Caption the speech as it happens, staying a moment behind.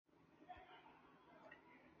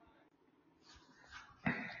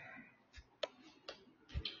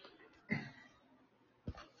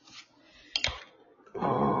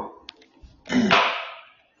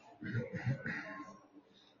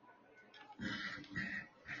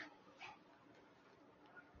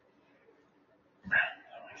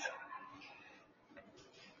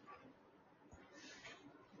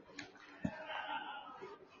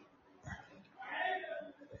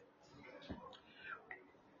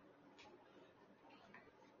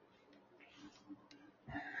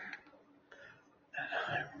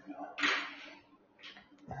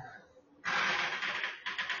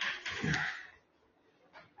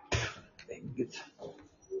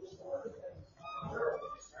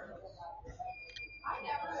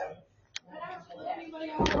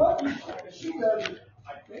She doesn't.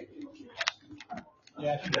 I think.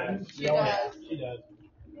 Yeah, she does. She does. She does.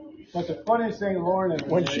 But the funniest thing, Lauren, is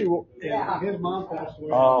When his mom passed away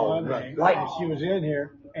on Monday, right. and she was in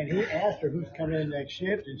here, and he asked her who's coming in next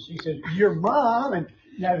shift, and she said, "Your mom," and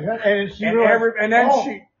she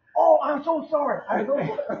realized, oh, I'm so sorry.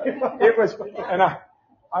 It was, and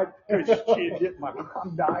my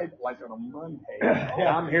mom died like on a Monday. And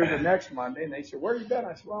I'm here the next Monday, and they said, "Where you been?"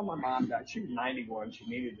 I said, "Well, my mom died. She was 91. She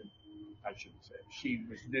needed to." I shouldn't say it. She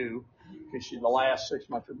was due because the last 6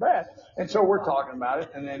 months were bad. And so we're talking about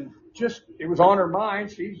it. And then it was on her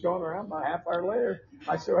mind. She's going around about a half hour later.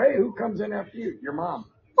 I said, "Hey, who comes in after you?" "Your mom."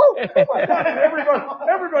 Oh my God. And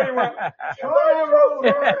everybody went, and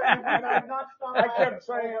I kept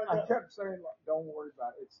saying, "Don't worry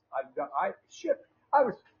about it.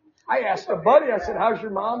 I asked a buddy, I said, "How's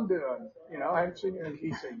your mom doing? You know, I haven't seen her." And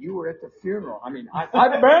he said, "You were at the funeral." I mean, I've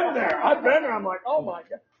been there. I'm like, oh my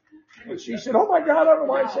God. And she said, "Oh my God, I don't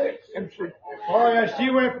know why I say it." And she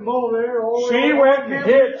went from over there. She went and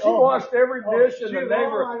hid. She washed every dish in the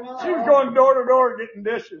neighborhood. She was going door to door getting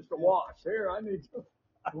dishes to wash. Here, I need to.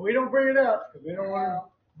 We don't bring it up because we don't want to.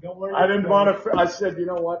 Don't worry. I didn't want to. I said, "You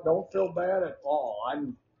know what? Don't feel bad at all.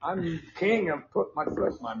 I'm king of putting my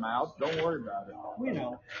foot in my mouth. Don't worry about it." We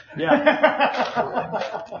know.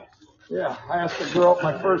 Yeah. Yeah, I asked a girl at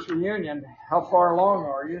my first reunion, "How far along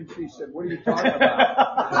are you?" And she said, "What are you talking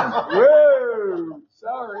about?" Whoa,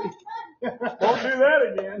 sorry. Don't do that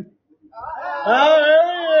again. Oh,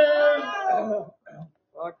 there he is.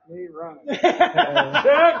 Fuck me running.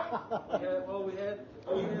 Check. Yeah, well, we had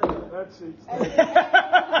That's it. a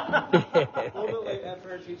little bit late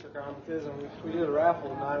after our teacher conferences, and we did a raffle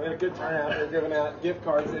tonight. We had a good turnout. We were giving out gift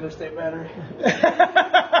cards to Interstate Battery.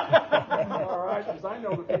 All right, because I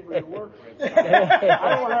know the people you work with. Have your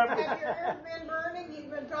ears been burning? He's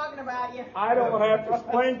been talking about you. I don't want to have to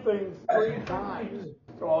explain things 3 times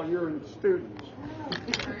to all your students.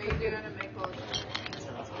 Are you doing a maple? Okay.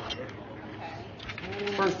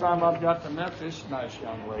 First time I've got to met this nice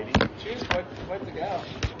young lady. She's quite the gal.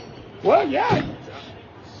 Well, yeah.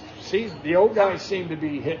 See, the old guys seem to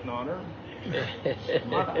be hitting on her.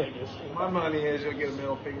 My money is you'll get a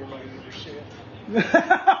middle finger by the end of your shit.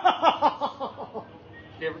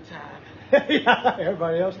 Every time. Yeah,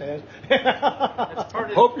 everybody else has. That's part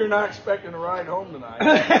of Hope you're not expecting a ride home tonight.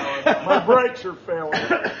 My brakes are failing.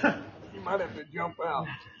 You might have to jump out.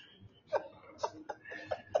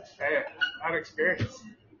 Hey, I'd experience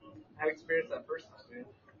that first time, man.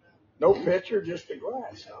 No pitcher, just a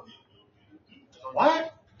glass. Huh?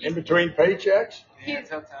 What? In between paychecks? Yeah,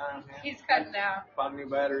 tough time, man. He's cutting down. Bought a new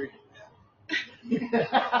battery.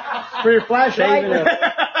 For your flashlight?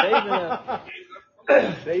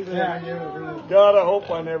 Saving up. God, I hope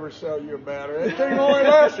I never sell you a battery. That thing only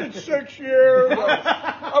lasted 6 years.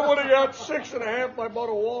 I would have got 6.5 if I bought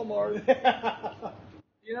a Walmart.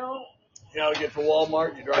 You know, You know, get to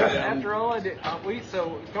Walmart, you drive down. after all I did,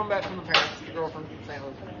 so coming back from the parents, the girlfriend from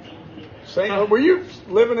St. Louis. Were you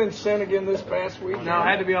living in sin again this past week? No, I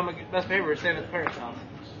had to be on my best behavior, staying at the parents' house.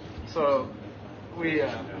 So we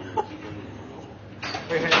had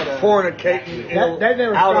Fornicating That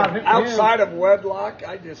never stopped him. outside of wedlock.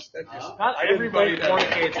 not everybody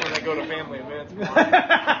fornicates when they go to family events.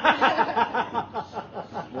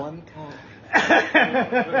 One time.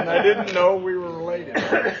 And I didn't know we were related.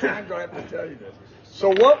 I'm going to have to tell you this. So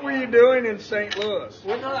what were you doing in St. Louis?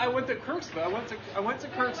 Well, no, I went to Kirksville. I went to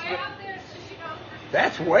Kirksville.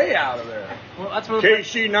 That's way out of there. Well, that's where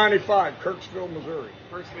KC 95, Kirksville, Missouri.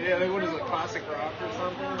 Kirksville. Yeah, what is it, classic rock or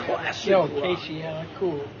something? Classic Yo, rock. Casey, yeah,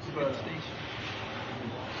 cool. But,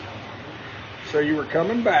 So you were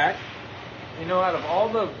coming back. you know, out of all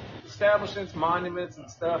the establishments, monuments, and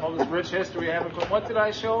stuff, all this rich history we have, what did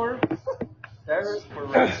I show her? There's for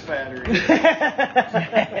Rex Battery.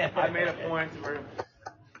 I made a point to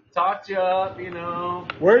talk you up, you know.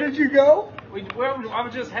 Where did you go? I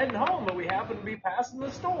was just heading home, but we happened to be passing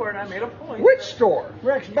the store, and I made a point. Which store?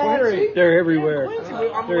 Rex Battery. They're everywhere. Quincy,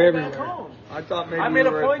 on the They're way back everywhere. home. I thought maybe I made a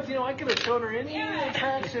you were point, you know, I could have shown her any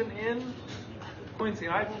attraction in Quincy,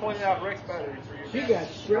 and I pointed out Rex Battery for you. She got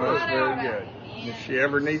That straight. was very good. If she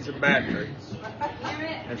ever needs a battery,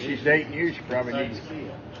 if she's dating you, she probably needs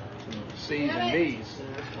some C's and D's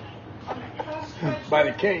by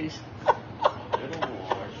the case.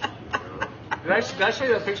 Did I show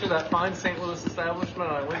you that picture of that fine St. Louis establishment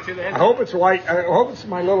I went to? I hope it's white. I hope it's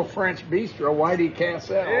my little French bistro, Whitey Cassell's.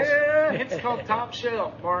 Yeah, it's called Top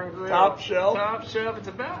Shelf Bar and Grill. Top Shelf? Top Shelf. It's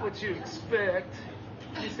about what you expect.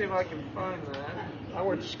 Let me see if I can find that. I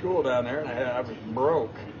went to school down there, and I was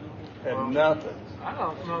broke. and nothing. I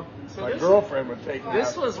don't know. So My girlfriend would take me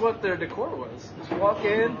This out. was what their decor was. You walk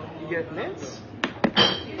in, you get mints.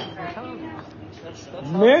 That's how-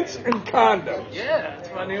 Mints and condoms. Yeah, that's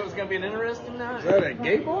why I knew it was going to be an interesting night. Is that a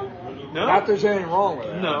gay bar? No. Not there's anything wrong with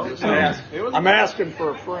it. No. I'm just asking. It was- I'm asking for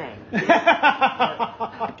a friend.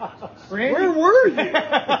 Randy? Where were you?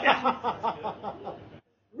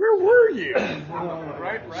 Where were you?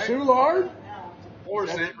 Right. Soulard?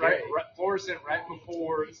 Florissant, right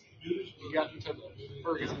before you got into the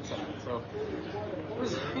Ferguson side. So it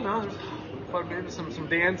was, there's quite a bit of some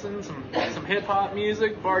dancing, some hip hop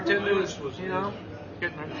music. Bartender was,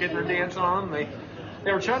 getting her dance on. They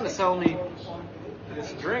were trying to sell me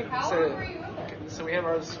this drink. So we have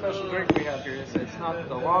our special drink we have here. It's not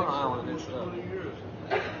the Long Island. It's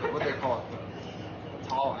what they call it.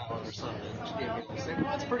 Tall Island or something. She gave me this thing.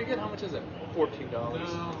 That's pretty good. How much is it? $14.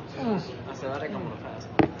 I said, I think I'm going to pass.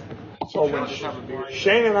 So when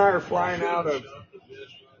Shane and I are flying out of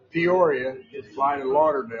Peoria, flying to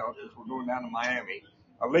Lauderdale because we're going down to Miami,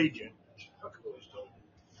 Allegiant,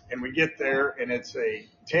 and we get there and it's a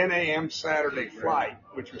 10 a.m. Saturday flight,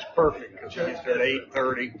 which was perfect because you get there at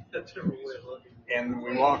 8:30. And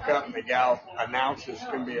we walk up and the gal announces it's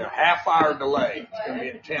going to be a half-hour delay. It's going to be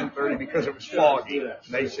at 10:30 because it was foggy. And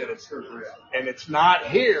they said it's not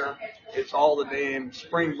here. It's all the damn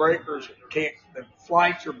spring breakers. The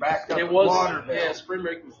flights are backed up. It was Lauderdale. Yeah, spring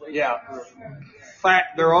break was late. Yeah. In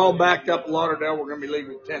fact, they're all backed up in Lauderdale. We're going to be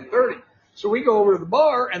leaving at 10:30. So we go over to the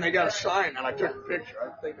bar and they got a sign, and I took a picture. I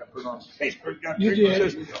think I put it on Facebook. You did.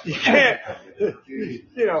 It says, you can't,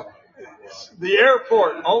 the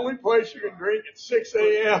airport, only place you can drink at 6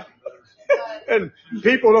 a.m. And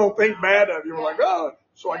people don't think bad of you. We're like, oh.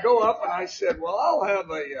 So I go up and I said, well, I'll have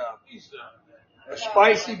a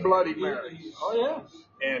spicy Bloody Mary. Oh,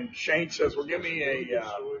 yeah. And Shane says, well, give me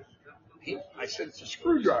I said, it's a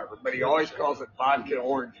screwdriver, but he always calls it vodka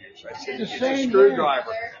orange juice. I said, it's a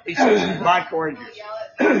screwdriver. He says, vodka orange juice.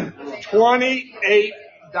 $28.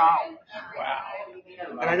 Wow.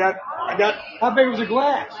 And I got. How big was the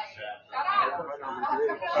glass?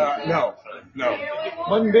 No.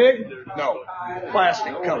 Wasn't big? No.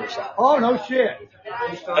 Plastic cover size. Oh, no shit.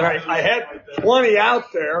 And I had 20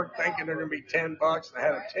 out there thinking they're going to be $10, and I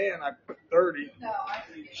had a 10. I put 30.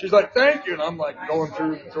 She's like, thank you. And I'm like going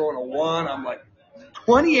through, throwing a 1. I'm like,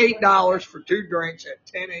 $28 for 2 drinks at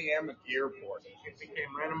 10 a.m. at the airport. It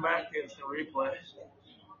became random back instant replay.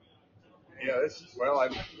 Yeah, I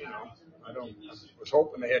was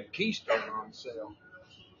hoping they had Keystone on sale.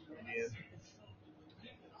 Yeah.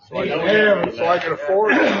 So I could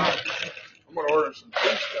afford it. I'm going to order some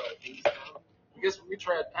Keystone. I guess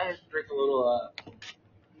I drank a little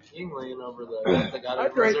Yingling over the guy. I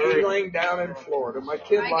drank Yingling down in Florida. My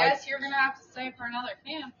kid I guess you're going to have to stay for another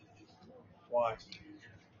can. Why?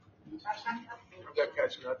 I've got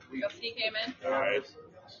catching up to be. He came in. All right.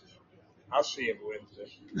 I'll see him Wednesday.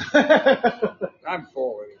 I'm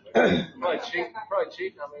full anyway. Probably cheating.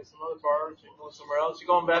 I mean, some other bars. You're going somewhere else. You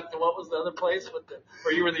going back to what was the other place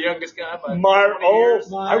where you were the youngest guy by 20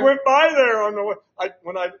 years? I went by there on the way.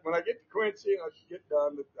 When I get to Quincy and I get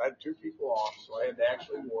done, I had 2 people off, so I had to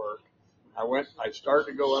actually work. I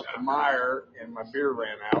started to go up to Meyer and my beer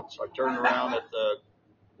ran out, so I turned around at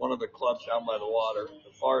one of the clubs down by the water,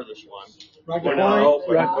 the farthest one. Rocky We're not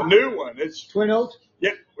Point? open. The new one. It's Twin Oaks?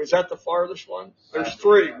 Yeah, was that the farthest one? There's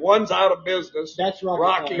 3. One's out of business. That's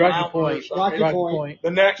Rocky Point. Mountain. Rocky Point. The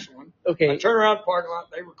next one. Okay. I turned around the parking lot.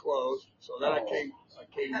 They were closed. So then I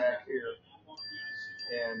came back here.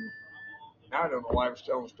 And now I don't know why I was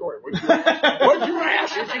telling the story. What'd you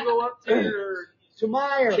ask? Did you go up to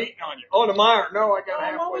Meyer. Cheating on you. Oh, to Meyer. No, I got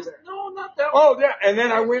halfway there. No, not that one. Oh, yeah. And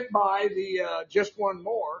then I went by the Just One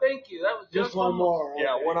More. Thank you. That was Just one more.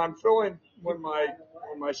 Yeah, when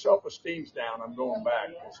my self-esteem's down, I'm going back.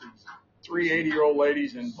 These 3 80-year-old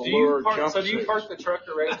ladies in velour jumpsuits. So do you park the truck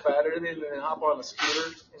to race Saturday and then hop on a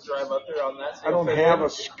scooter and drive up there on that? I don't have a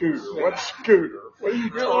scooter. What scooter? What are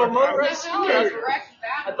you little motorized scooter.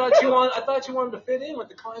 I thought you wanted to fit in with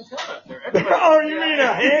the clientele up there. Oh, you mean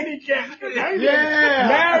a handicap? Yeah.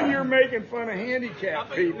 Now you're making fun of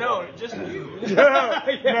handicapped people. No, just you. No,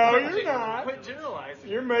 you're not. Quit generalizing.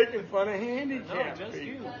 You're making fun of No, handicapped just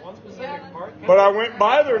you. people. One specific park. But I went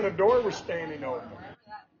by there and the door was standing open.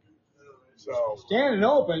 So Standing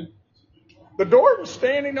open. the door was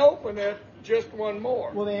standing open at Just One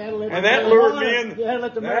More. Well, they had to let And the that lured marijuana- me in. They had to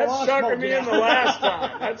let the That marijuana suckered smoke me in the out. last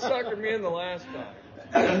time. That suckered me in the last time.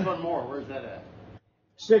 Just one more. Where's that at?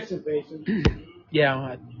 6th and Basin. Yeah,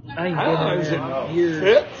 I ain't been there in years.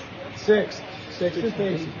 Fifth? 6th and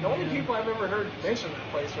Basin. The only people I've ever heard mention that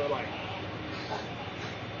place are like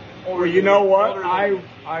Well, you know what? I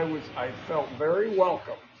felt very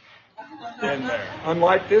welcome in there.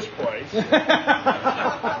 Unlike this place,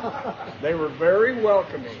 they were very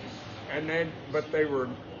welcoming, but they were.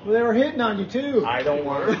 Well, they were hitting on you too. I don't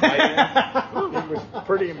want to. It was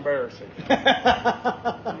pretty embarrassing.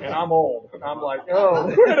 And I'm old, and I'm like,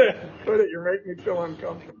 oh, quit it! You're making me feel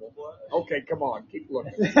uncomfortable. Okay, come on, keep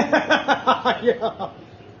looking. Yeah.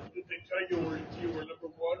 Did they tell you you were number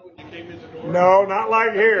one when you came in the door? No, not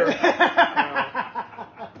like here. No.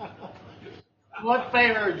 What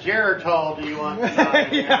favorite Geritol do you want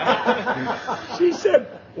tonight? She said,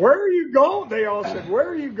 where are you going? They all said, where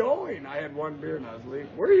are you going? I had one beer and I was leaving.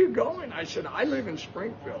 Where are you going? I said, I live in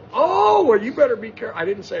Springfield. Oh, well, you better be careful. I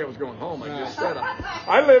didn't say I was going home. I just said,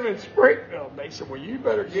 I live in Springfield. They said, well, you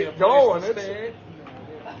better get going.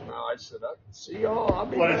 No, I said, I can see y'all. I'll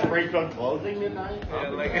be What, is back. Springfield closing midnight?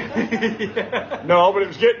 Yeah, No, but it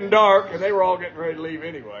was getting dark and they were all getting ready to leave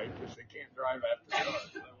anyway because they can't drive after dark.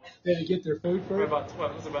 Did they get their food We're first? about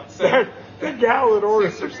what was it, about 7, The gal that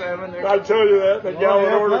ordered 6 or 7. I tell you that the gal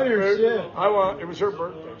that yeah, ordered butter, food. shit. It was her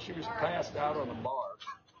birthday. She was passed out on the bar.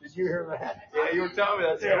 Did you hear that? Yeah, you were telling me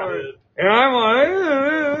that story. And I'm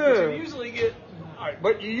But you like, usually get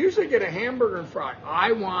but you usually get a hamburger and fry.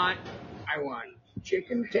 I want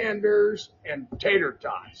chicken tenders and tater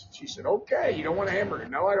tots. She said, okay, you don't want a hamburger.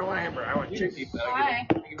 No, I don't want a hamburger. I want chicken. Hi.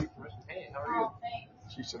 Hey, how are you? Oh, thanks.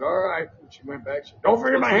 She said, all right. And she went back. She said, don't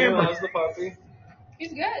forget my hamburger. How's the puppy?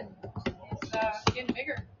 He's good. He's getting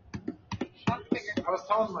bigger. Lots bigger. I was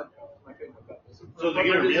telling my family about this. So they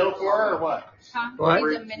get a meal for her or what? Huh? What?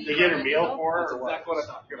 He's a mini They get a Bernedoodle. meal for her That's or what?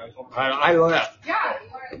 exactly what I thought. I told I left. Yeah.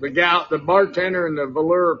 The bartender in the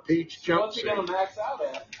velour peach What's he gonna jumpsuit max out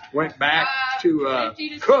at? went back to 50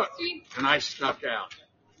 to cook, 60. and I snuck out.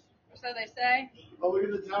 So they say. Oh, look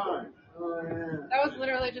at the time. Oh, yeah. That was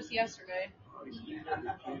literally just yesterday. He's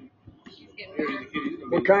getting bigger.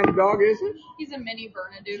 What kind of dog is it? He's a mini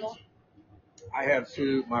Bernedoodle. I have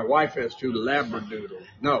two. My wife has two Labradoodles.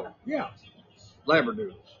 No, yeah,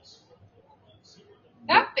 Labradoodles.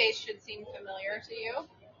 That face should seem familiar to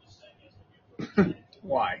you.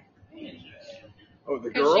 Why? Oh, the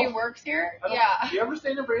Because she girl? works here? I don't- Yeah. You ever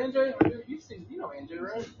stayed in for AJ? You know AJ,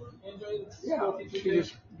 right? AJ, that's Yeah, school teacher she too.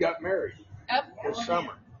 just got married Yep. this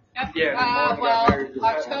summer. Yep. Yeah, Mom got Well, married this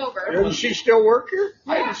October. Doesn't she still work here?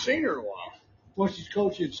 I Yeah. haven't seen her in a while. Well, she's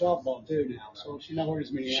coaching softball too now, so she's not working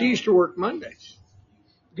as many hours. She used to work Mondays.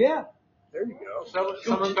 Yeah. There you go. Someone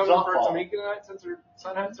coming for Tamika tonight since her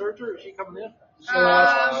son had surgery? Or is she coming in?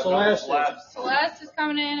 Celeste. Celeste is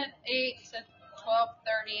coming in at 8 to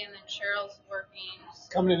 12:30, and then Cheryl's working.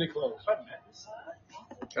 Coming in to close.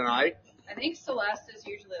 Tonight? I think Celeste is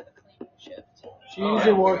usually the cleaning shift. She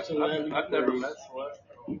usually works 11. I've never met Celeste.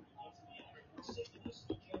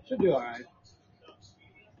 She'll do all right.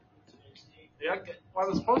 Yeah, I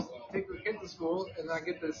was supposed to take the kid to school, and I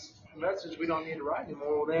get this message, we don't need to ride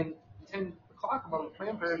anymore. Well, then 10 o'clock, I'm on the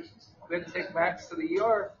plan period. We had to take Max to the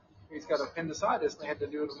ER. He's got appendicitis, and they had to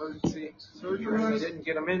do an emergency surgery. And they didn't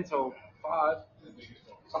get him in until 5.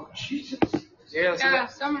 I'm like, Jesus. Yeah, so Yeah,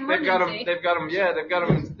 some they've got him. emergency. They've got him. Yeah, they've got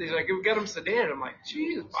him. He's like, we got him sedated. I'm like,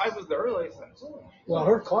 geez, 5 was the earliest. Well,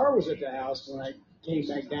 her car was at the house when I came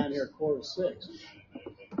back down here at 5:45.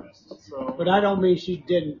 So But I don't mean she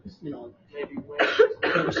didn't, maybe when.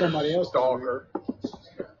 maybe somebody else. Stalker. I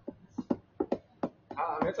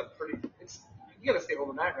mean, it's a pretty. You gotta stay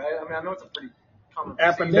overnight, right? I mean, I know it's a pretty common. They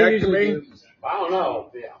usually Appendectomy? do. I don't know.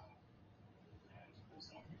 Yeah.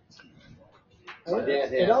 My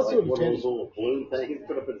dad It had also like one of those depends. little balloon things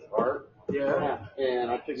put up in his heart. Yeah. And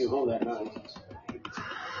I took him home that night.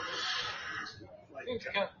 Seems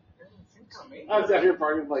kind of I was out here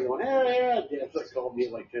partying, like going, yeah. Dad called me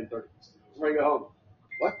at like 10:30. Ready to go home.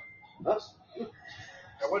 What? Huh?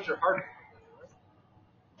 What's your heart?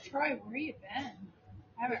 Troy, where you been?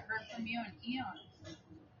 I haven't heard from you in eons.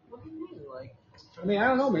 What do you mean, like? I mean, I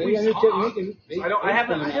don't know, man. We I need talk. to make it. I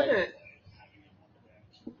haven't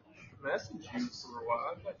messaged you for a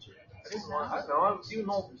while. I didn't want. I don't know. I'm doing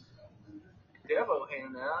whole Devo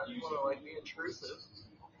hanging out. You want to like be intrusive?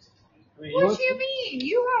 I mean, What do you mean?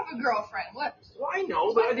 You have a girlfriend. What? Well, I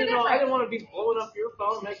know, but I What's the didn't know. I difference? didn't want to be blowing up your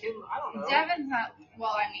phone and make him. I don't know. Devin's not.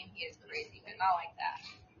 Well, I mean, he is crazy, but not like that.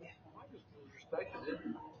 I just respected it.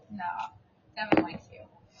 No, Devin likes you.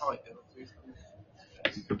 I like that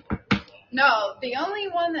too. No, the only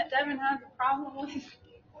one that Devin has a problem with.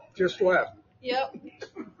 Just left. Yep.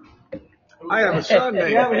 I have a son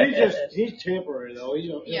named. Yeah, but he's temporary though.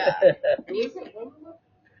 Yeah.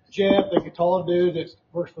 Jeff, the tall dude that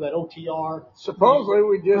works for that OTR Supposedly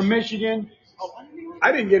we from just Michigan.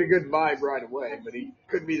 I didn't get a good vibe right away, but he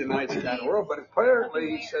could be the nicest guy in the world. But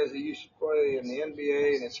apparently he says he used to play in the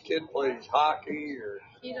NBA and his kid plays hockey or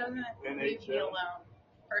He doesn't leave me alone.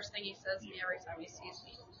 First thing he says to me every time he sees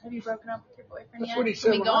me, have you broken up with your boyfriend That's yet? what he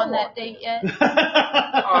said Can we when go I on that walked. date yet?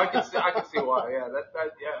 I can see why.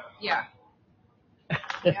 Yeah,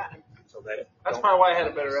 Yeah. So that That's probably why I had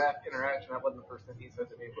a better interaction. That wasn't the first thing he said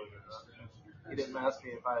to me, but he didn't ask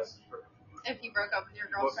me if I. If you broke up with your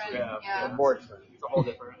girlfriend. Yeah. a boyfriend. It's a whole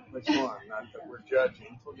different. Which one? Not that we're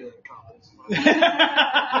judging. We'll get it confidence.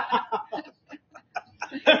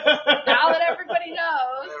 Now that everybody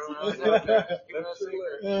knows. Everyone knows that. Keep it a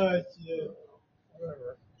secret.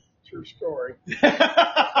 Whatever. True story.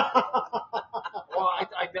 Well,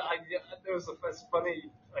 there was it's funny.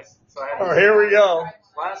 So I had Oh, here we go.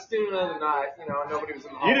 last student of the night. Nobody was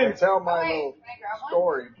in the hallway. You didn't tell my little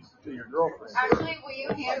story to your girlfriend. Actually, will you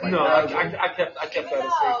hand me No, that? I kept that a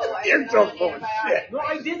secret. You're so full of shit. No,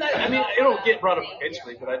 I did that. I mean, it'll get brought up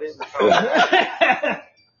eventually, but I didn't.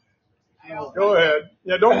 Go ahead.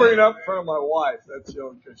 Yeah, don't bring it up in front of my wife. That's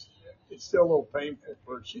because it's still a little painful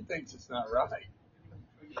for her. She thinks it's not right.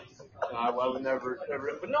 I would never.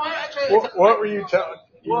 But no, I actually. What were you telling?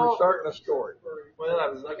 You were Well- starting a story. Well,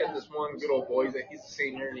 I got this one good old boy that he's a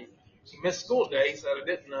senior, and he missed school today. He said I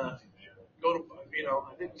didn't go to,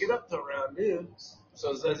 I didn't get up till around noon.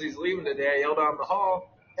 So as he's leaving today, I yelled down the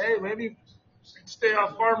hall, "Hey, maybe you could stay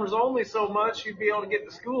off Farmers Only so much you'd be able to get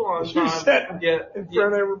to school on time." You said Yeah, in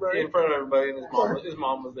front of everybody? In front of everybody, and his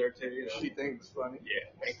mom was there too. She thinks it's funny.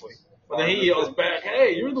 Yeah, thankfully. But then he yells back,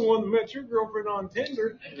 "Hey, you're the one that met your girlfriend on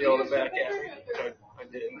Tinder." And yelled it back at me. So I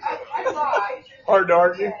did. Hard to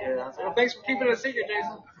argue. Yeah. I said, well, thanks for keeping it a secret,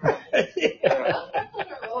 Jason.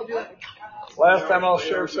 I'll do that. Last time I'll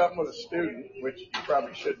share something with a student, which you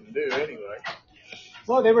probably shouldn't do anyway.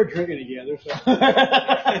 Well, they were drinking together,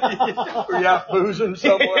 so. Were you out boozing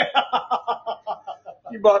somewhere?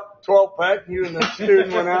 You bought 12 pack, you and the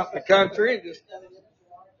student went out in the country and just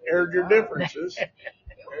aired your differences.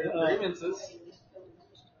 Grievances.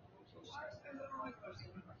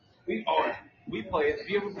 We play. Have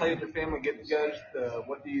you ever played the family get together?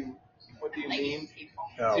 What do you mean?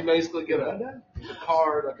 No. So you basically get a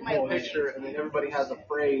card, like a whole picture, and then everybody has a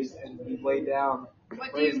phrase, and you lay down.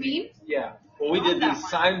 What do you mean? Yeah. Well, we did the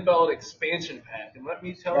Seinfeld expansion pack, and let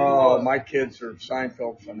me tell you. Oh, what. my kids are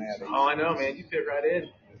Seinfeld fanatics. Oh, I know, man. You fit right in. If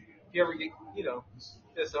you ever get,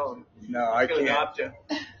 disowned, No, I it's gonna can't. adopt you.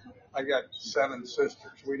 I got 7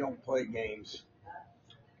 sisters. We don't play games.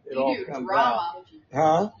 It You all do comes drama. out.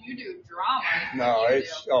 Huh? You do drama. No, You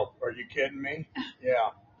it's, oh, are you kidding me?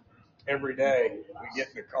 Yeah. Every day we get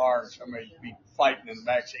in the car and somebody be fighting in the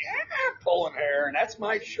back saying, pulling hair, and that's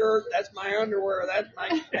my shirt, that's my underwear, that's my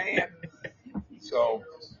stand. So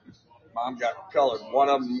Mom got colored. One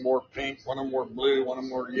of them wore pink, one of them wore blue, one of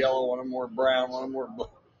them wore yellow, one of them wore brown, one of them wore blue.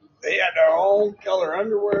 They had their own color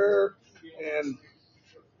underwear, and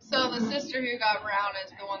So the sister who got brown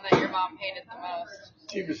is the one that your mom hated the most.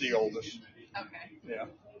 she was the oldest. Okay, Yeah.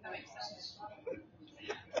 that makes sense.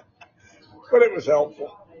 But it was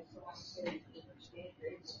helpful.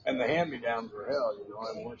 And the hand-me-downs were hell,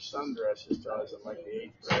 I wore sundresses till I was in like the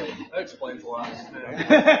 8th grade. That explains a lot.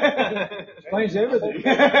 Explains everything.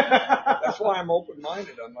 That's why I'm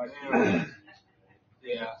open-minded, unlike you.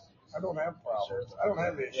 Yeah. I don't have problems. I don't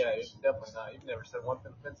have issues. Yeah, it's definitely not. You've never said one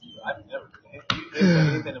thing offensive. I've never said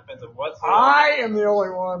anything offensive whatsoever. I am the only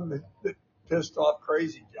one that pissed off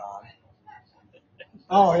Crazy John.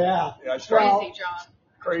 Oh, yeah. Yeah, I started Crazy John.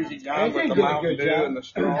 Crazy He John with did the good, Mountain good Dew job. and the Oh,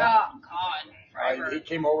 straw. God. He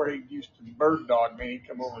came over, he used to bird dog me. He'd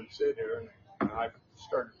come over and sit here, and I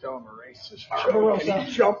started telling him a racist joke, and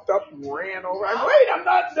he jumped up and ran over. Wait, I'm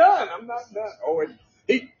not done. Oh,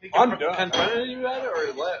 I'm done. Confronted you at it or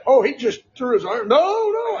he left? Oh, he just threw his arm. No.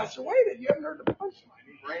 I said, wait, you haven't heard the punchline.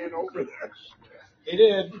 He ran over there. He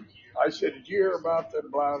did. I said, did you hear about the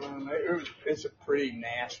blah, blah, blah? It's a pretty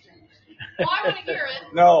nasty. Well, I want to hear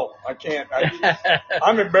it. No, I can't.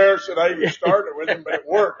 I'm embarrassed that I even started with him, but it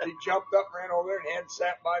worked. He jumped up, ran over there, and hadn't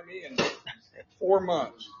sat by me in 4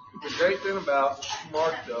 months. The great thing about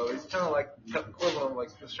Mark, though, he's kind of like equivalent, like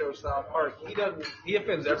the show South Park. He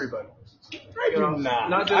offends everybody. I do not.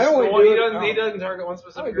 Not I just only the one. do He it, doesn't target one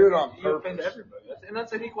specific I do it group. on He purpose. offends everybody. And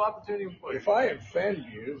that's an equal opportunity employee. If I offend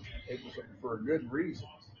you, it was for a good reason.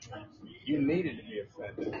 You needed to be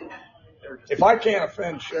offended. If I can't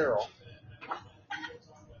offend Cheryl,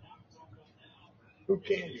 who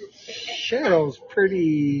can you offend? Cheryl's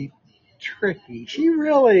pretty tricky.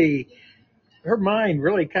 Her mind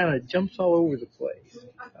really kind of jumps all over the place.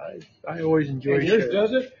 I always enjoy And yours Cheryl.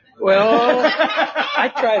 does it? Well,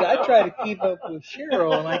 I try to keep up with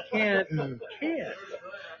Cheryl, and I can't.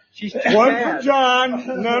 She's too One bad. for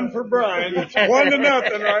John, none for Brian. It's 1-0 right now.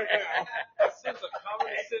 Since a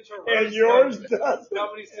Comedy Central And roast yours comes- does.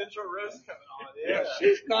 Comedy Central roast coming on. Yeah,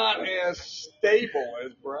 she's not as stable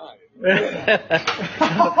as Brian.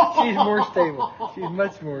 She's more stable. She's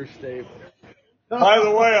much more stable. By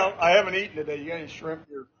the way, I haven't eaten today. You got any shrimp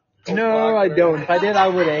here? No, I don't. If I did, I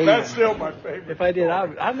would have That's eaten. still my favorite. If I did,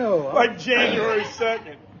 I know. Like January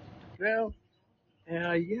 2nd. Well,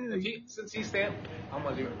 yeah. Since he's standing, I'm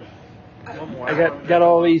gonna do it. One more. I got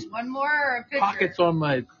all these One more or a picture? pockets on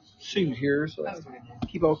my suit here, so I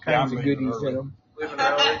keep all kinds of goodies in them. Leaving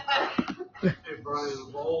early. Hey, Brian,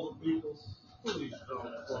 of all the people, please don't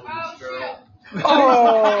clone Cheryl.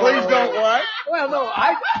 Oh, Please don't what? Well, no,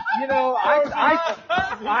 I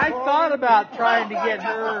thought about trying to get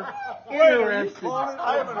her Wait, are you interested. cloning?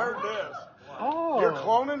 I haven't heard this. Oh, You're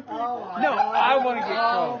cloning people? no, I want to get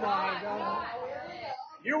cloned.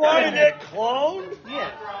 You want to get cloned?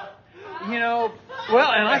 Yeah.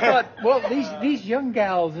 Well, and I thought, well, these young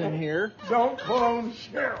gals in here. Don't clone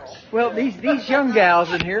Cheryl. Well, these young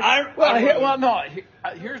gals in here. I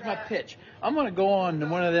Here's my pitch. I'm going to go on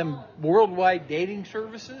one of them worldwide dating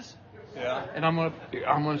services, Yeah. and I'm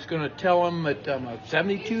just going to tell them that I'm a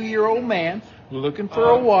 72-year-old man looking for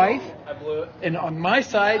a wife, I blew it. and on my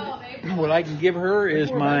side, what I can give her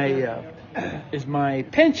is my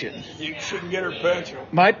pension. You shouldn't get her pension.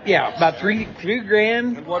 About $3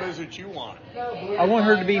 grand. And what is it you want? I want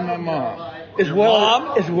her to be my mom, as Your well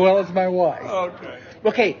mom? as my wife. Okay.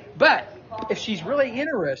 Okay, but if she's really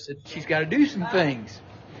interested, she's got to do some things.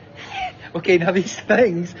 Okay, now these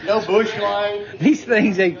things No bush line. These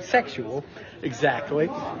things ain't sexual, exactly.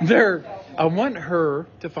 I want her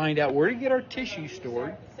to find out where to get our tissue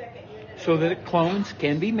stored so that clones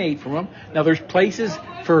can be made from them. Now, there's places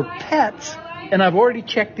for pets, and I've already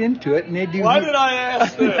checked into it, and they do. Why did I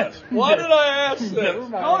ask this? Why did I ask Never this?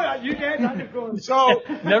 mind. You can't. I'm just going. So,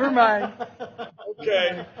 Never mind.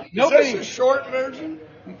 okay. Is Nobody- this a short version?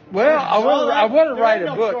 Well, I want to There write ain't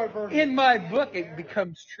a no book. short version. In my book, it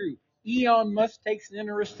becomes true. Elon Musk takes an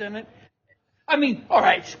interest in it. I mean, all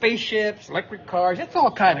right, spaceships, electric cars, that's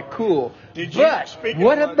all kind of cool. Did you- But speaking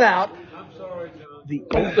what of- about I'm sorry, John. the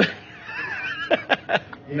old...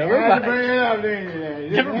 Never Had to bring mind. it up, didn't you?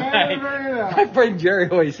 Never Had to bring it mind. up. My friend Jerry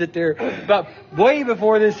always sit there. But way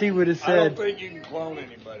before this, he would have I don't said, think you can clone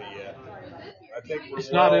anybody yet. I think we're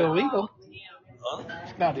it's not well- illegal. Huh?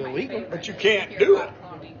 It's not illegal. But you can't do it.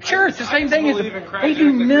 Sure, it's the same thing as believe in they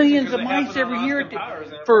do cryogenics millions because of they mice happen on every year. Austin Powers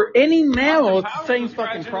and For any mammal, it's the Powers same was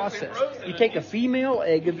fucking cryogenically process. frozen You in take a it. female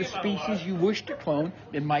egg of the species you wish to clone,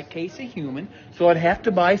 in my case a human, so I'd have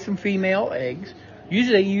to buy some female eggs.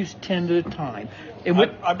 Usually they use 10 at a time. And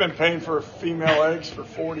what, I've been paying for female eggs for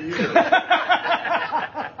 40 years.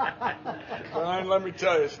 Brian, let me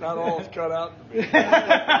tell you, it's not all it's cut out to be.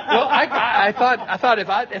 well, I thought if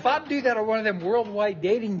I do that on one of them worldwide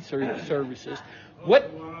dating services,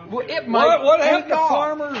 it might What take happened to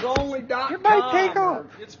off. farmersonly.com? It might take off.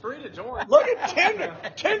 It's free to join. Look at Tinder.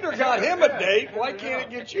 Tinder got him a date. Why can't it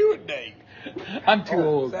get you a date? I'm too Is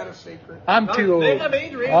old. that a secret? I'm too old. They have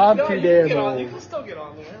age range. I'm No, too you can damn get on. You old. can still get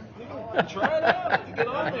on there. You can try it out. You get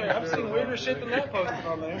on there. I've seen weirder shit than that posted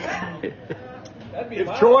on there. That'd be If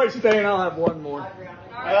mine. Troy's staying, I'll have one more.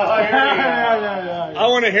 I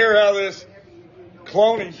want to hear how this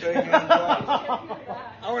cloning thing ends up.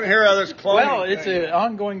 I want to hear how this cloning Well, it's thing an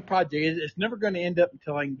ongoing project. It's never going to end up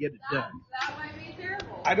until I can get it done. That might be terrible.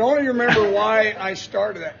 I don't even remember why I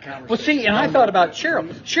started that conversation. Well, see, and I thought about Cheryl.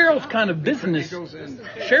 Cheryl's kind of business.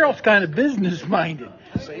 Cheryl's kind of business minded,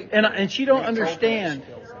 and she don't understand.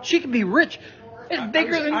 She could be rich. It's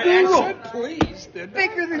bigger than I Google. said please, didn't I?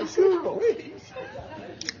 Bigger than I said Google. please.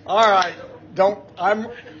 All right, don't I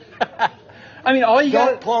mean, all you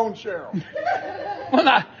got. clone Cheryl. Well,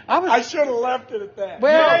 I I was. should have left it at that.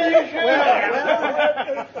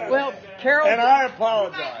 Well, Carol. And I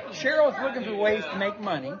apologize. Cheryl's looking for ways to make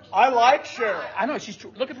money. I like Cheryl. I know she's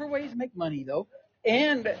looking for ways to make money, though.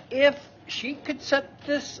 And if she could set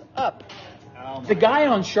this up, the guy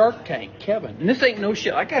on Shark Tank, Kevin, and this ain't no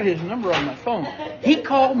shit. I got his number on my phone. He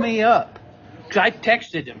called me up because I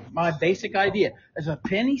texted him my basic idea as a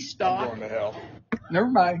penny I'm stock. going to hell. Never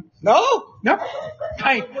mind. No, No,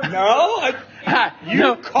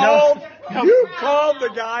 you called. You called the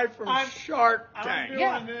guy from Shark Tank.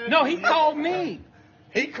 Yeah. No, he called me.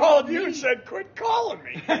 He called you and said, "Quit calling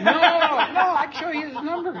me." No, I can show you his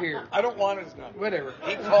number here. I don't want his number. Whatever.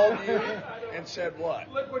 He called you and said what?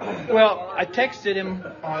 Well, I texted him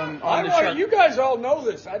on the Shark. You guys all know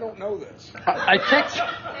this. I don't know this. I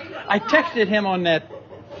texted him on that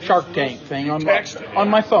Shark Tank thing on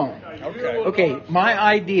my phone. Okay, my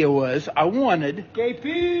idea was I wanted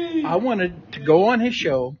to go on his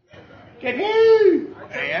show,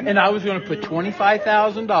 and I was going to put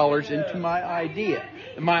 $25,000 into my idea.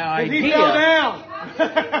 And my idea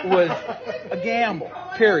was a gamble.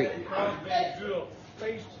 Period.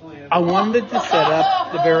 I wanted to set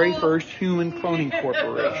up the very first human cloning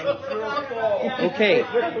corporation. Okay.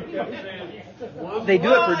 They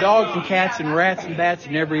do it for dogs and cats and rats and bats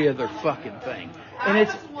and every other fucking thing. And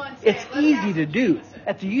it's easy to do.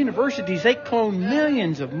 At the universities, they clone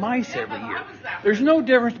millions of mice every year. There's no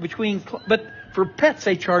difference between, but for pets,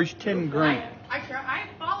 they charge $10,000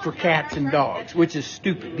 for cats and dogs, which is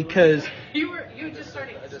stupid because You just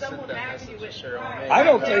started stumbling back and you went. I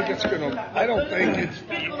don't think it's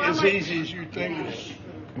as easy as you think.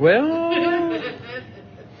 well,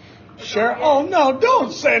 Cheryl, oh no!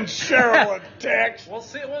 Don't send Cheryl a text. We'll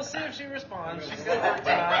see if she responds. She's got her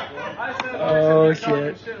time. I said, oh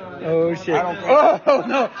shit, oh shit, oh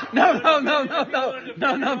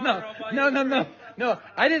no,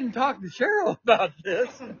 I didn't talk to Cheryl about this.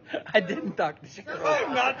 I didn't talk to Cheryl.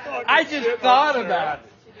 I'm not talking. I just thought about it.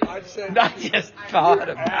 I just thought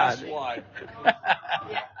about it.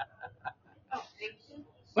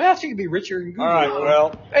 Well, she could be richer and gooder. All right,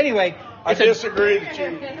 well. Anyway, I disagree with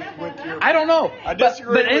your. I don't know. I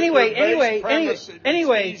disagree but with anyway, your base premise.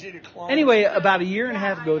 anyway, about a year and a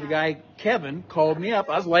half ago, the guy, Kevin, called me up.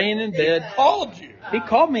 I was laying in bed. He called you. He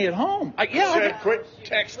called me at home. He said, quit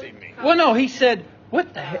texting me. Well, no, he said,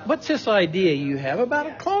 what the heck? What's this idea you have about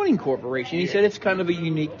a cloning corporation? He said, it's kind of a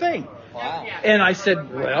unique thing. Wow. And I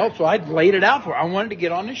said, well, so I laid it out for him. I wanted to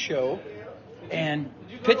get on the show and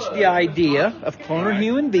pitch the idea of cloning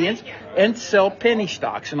human beings and sell penny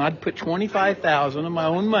stocks. And I'd put $25,000 of my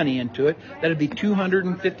own money into it. That'd be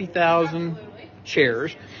 250,000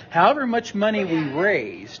 shares. However much money we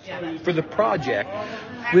raised for the project,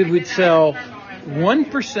 we would sell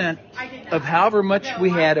 1% of however much we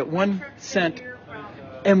had at 1 cent,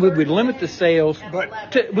 and we would limit the sales to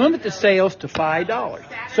 $5.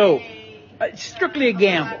 So it's strictly a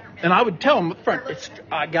gamble. And I would tell them up front,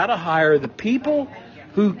 I got to hire the people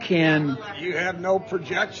who can. You have no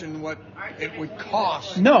projection what it would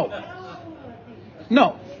cost. No.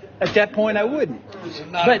 At that point, I wouldn't. This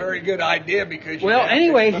is not a very good idea because.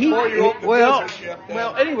 Anyway,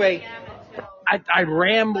 I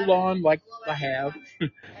rambled on like I have,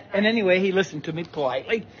 and anyway, he listened to me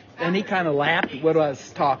politely, and he kind of laughed at what I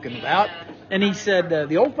was talking about, and he said,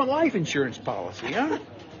 "The ultimate life insurance policy, huh?"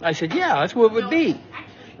 I said, "Yeah, that's what it would be."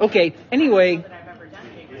 Okay. Anyway,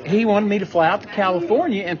 he wanted me to fly out to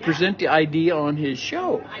California and present the idea on his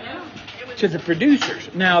show to the producers.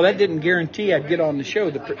 Now, that didn't guarantee I'd get on the show.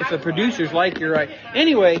 If the producers like your idea.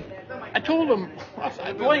 Anyway, I told him, I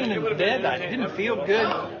was laying in bed. I didn't feel good.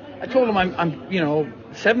 I told him I'm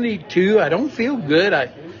 72. I don't feel good.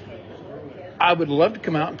 I would love to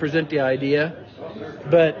come out and present the idea,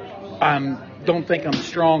 but I don't think I'm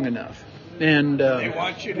strong enough. And they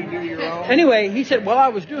want you to do your own. Anyway, he said, well, I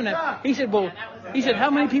was doing that. He said, how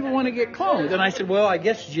many people want to get cloned? And I said, well, I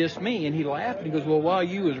guess just me. And he laughed. And he goes, well, while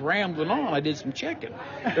you was rambling on, I did some checking.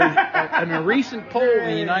 In a recent poll in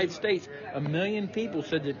the United States, 1 million people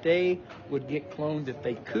said that they would get cloned if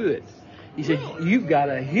they could. He said, you've got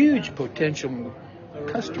a huge potential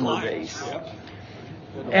customer base.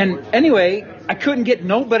 And anyway, I couldn't get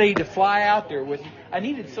nobody to fly out there with me. I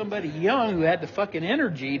needed somebody young who had the fucking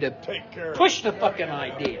energy to push the fucking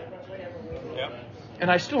idea. Yep. And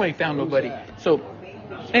I still ain't found nobody. So,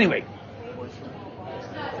 anyway.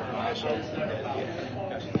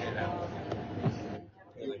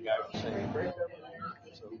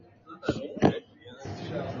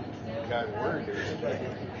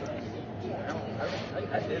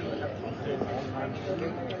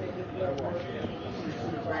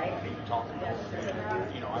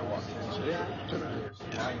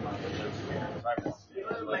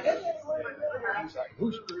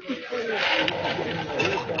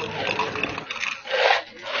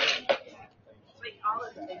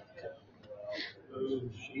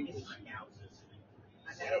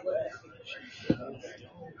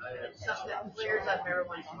 Something clears up every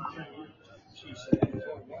once in a while.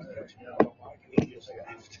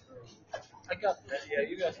 I got that. Yeah,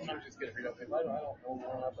 you guys sometimes just get it. I don't know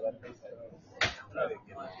why, but I think that.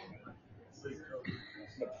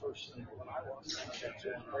 The first thing when I was,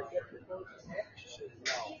 she said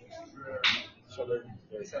no. So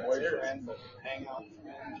there's boyfriend, but hang out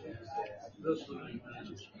friends. This one,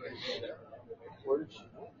 where did she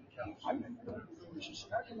go? I met her. She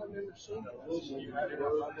said, how come I've never seen her? You had her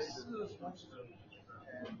on Monday.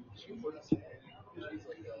 And she was, she's like,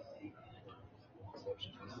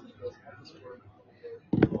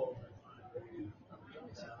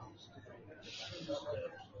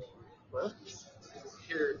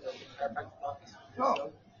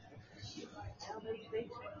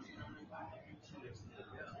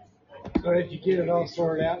 So did you get it all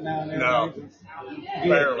sorted out now and everything? No,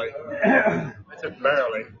 barely.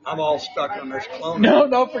 Barely. I'm all stuck on this cloning. No,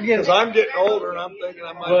 don't forget it. Because I'm getting older and I'm thinking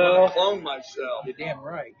I might want to clone myself. You're damn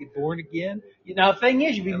right. Get born again. Now, the thing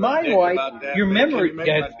is, you be Yeah, mind white. Your memory. Can you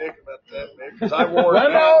make my dick about that big? Because I wore it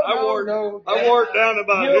down. I wore it down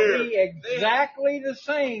about here. You'll be exactly the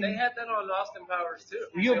same. They had that on Austin Powers too.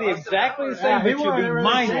 You'll be exactly the same, but you'll be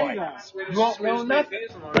mind white. You won't know nothing.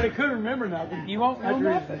 But he couldn't remember nothing. You won't know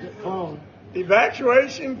nothing.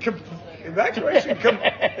 Evacuation.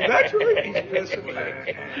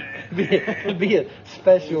 Be a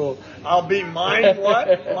special. I'll be mind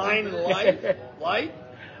what? Mind light?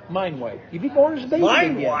 Mind white. You'd be born as a baby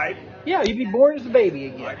Mind again. white? Yeah, you'd be born as a baby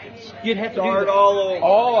again. You'd have to Start do all over.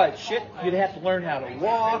 all that shit. You'd have to learn how to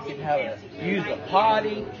walk and how to use a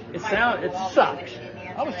potty. It sucks.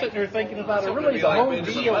 I was sitting there thinking about it. Really, the whole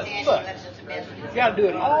deal sucks. You got to do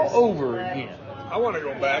it all over again. I want to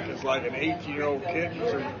go back as like an 18-year-old kid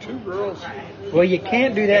because there were 2 girls Well, you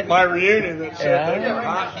can't do that. at my reunion that said they were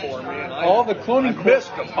hot for me, and All the cloning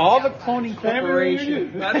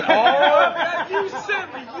corporations. You said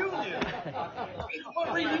reunion.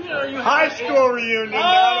 What reunion are you having? high school reunion,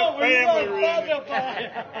 not a family reunion.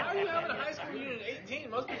 How are you having a high school reunion at 18?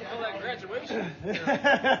 Most people call that graduation.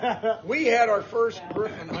 We had our first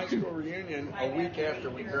Griffin High School reunion a week after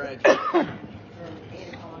we graduated.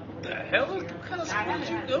 The hell? What kind of school did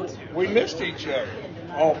you go to? We missed each other,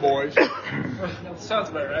 all boys. Sounds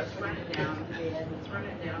about right.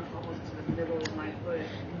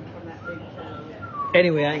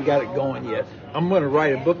 Anyway, I ain't got it going yet. I'm going to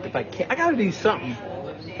write a book if I can. I got to do something.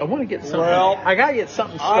 I want to get something. I got to get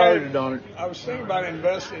something started on it. I was thinking about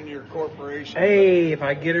investing in your corporation. Hey, if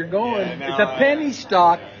I get her going, it's a penny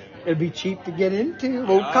stock. It'd be cheap to get into. It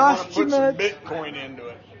won't cost you much. Put some Bitcoin into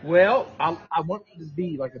it. Well, I want it to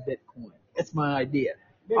be like a Bitcoin. That's my idea.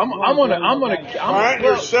 All right,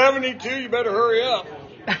 you're 72. You better hurry up.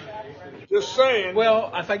 Just saying.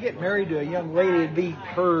 Well, if I get married to a young lady, it'd be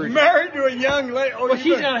her. Married to a young lady? Oh, Well,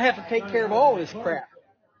 she's going to have to take care of all this crap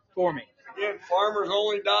for me. Again,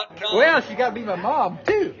 farmersonly.com. Well, she got to be my mom,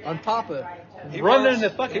 too, on top of running the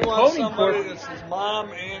fucking cloning corporation. That's his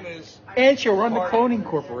mom and his... And she'll run the cloning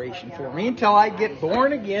corporation for me until I get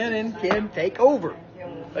born again and can take over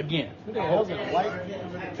again. Who the hell's a white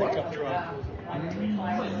pickup truck?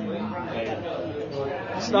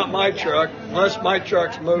 It's not my truck, unless my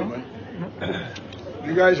truck's moving.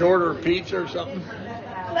 You guys order a pizza or something?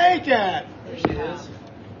 Hey, Jack. There she is.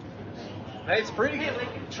 Hey, it's pretty good.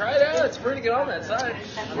 Try it out. It's pretty good on that side.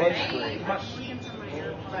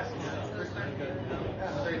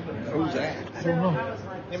 Who's that? I don't know.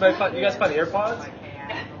 You guys find AirPods?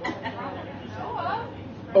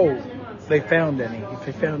 Oh, they found any. If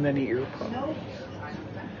they found any earpods.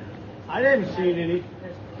 I didn't see any.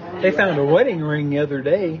 They found a wedding ring the other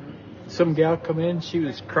day. Some gal come in, she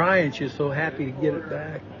was crying. She was so happy to get it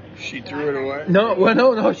back. She threw it away?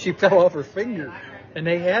 No, she fell off her finger. And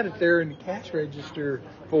they had it there in the cash register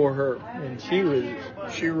for her. And she was...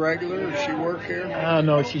 She regular? Does she work here? I don't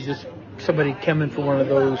know. She's just somebody coming for one of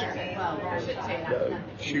those.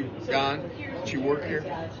 She gone? She work here?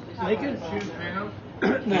 Naked?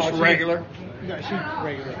 No, just regular? No, she's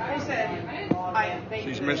regular.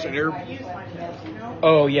 She's missing ear...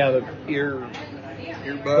 Oh, yeah, the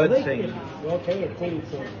earbud thing. Well, okay, it's clean,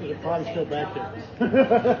 so it'll probably still back there.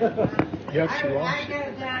 Yep, she lost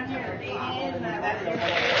it.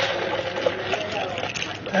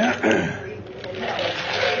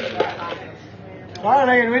 All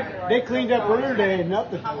right, they cleaned up earlier today,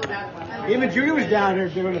 nothing. Even Judy was down there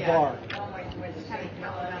doing the bar.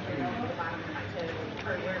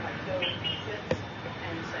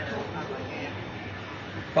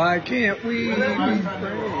 Why can't we be friends?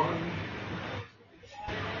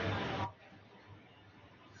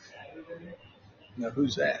 Now,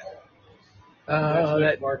 who's that?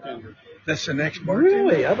 That bartender. That's the next bartender?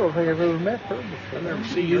 Really? I don't think I've ever met her before. I've never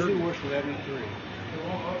She seen usually her. works with ME3.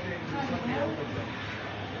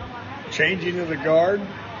 Changing of the guard?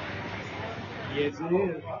 Yes, it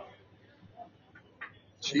is.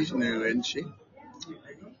 She's new, isn't she?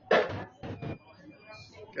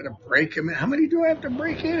 Got to break him in. How many do I have to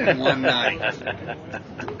break in one night?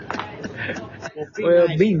 Well,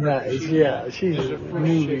 be nice. Yeah, she's a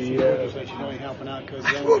movie. She's only helping out because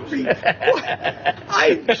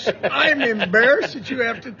I'm embarrassed that you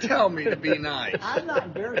have to tell me to be nice. I'm not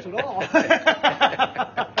embarrassed at all.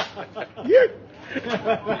 I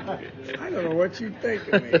don't know what you think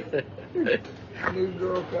of me. New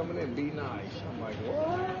girl coming in, be nice. I'm like,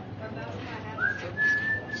 what?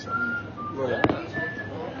 Some little,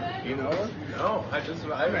 you know her? No, I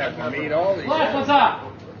have to meet all these. What's up?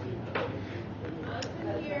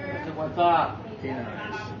 What's up?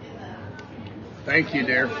 Thank you,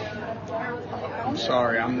 dear. I'm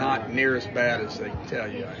sorry, I'm not near as bad as they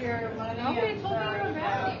tell you. Nobody told me you were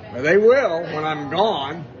bad. But they will when I'm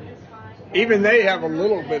gone. Even they have a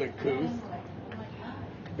little bit of couth.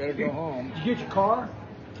 Better go home. Did you get your car?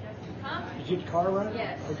 Huh? Did you get your car running?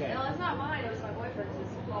 Yes. Okay. No, it's not mine. It was my boyfriend's.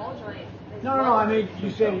 It's all joint. No. I mean, you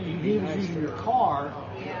said he was using your car.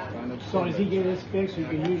 Yeah. So does he get his fixed so you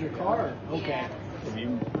can use your car? Okay. Have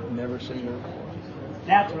you never seen her?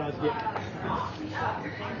 That's what I was getting.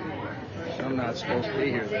 I'm not supposed to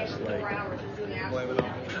be here this late. Blame it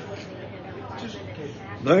on.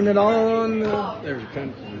 Blame it on. There's a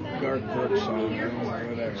country Garth Brooks song or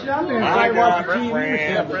whatever. See, I'm in I I got watch TV or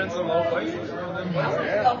friends. something. Friends in low places.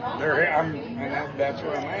 Yeah, they're here. And that's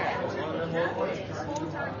where I'm at.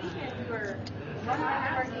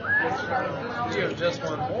 You have just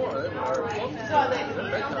one more. They were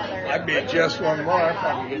I'd be just one more if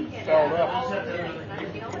I could get filled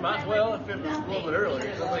up. might as well if it was a little bit earlier.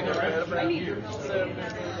 Because I think I had about you.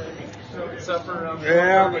 Supper.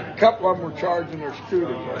 Yeah, but a couple of them were charging their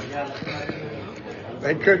scooter.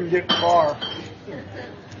 They couldn't get far.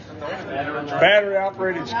 Battery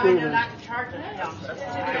operated scooter.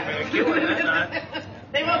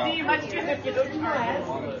 They won't do you much good if you don't charge.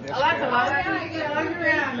 Oh, that's a lot.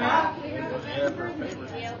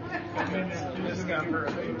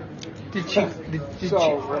 Did she?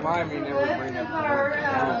 So remind me never to bring up.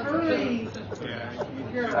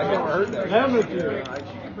 I never heard that. Never do.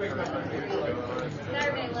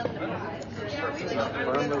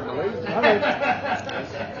 Firmly believe.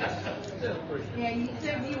 Yeah, you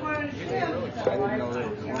said you wanted to swim. I didn't know there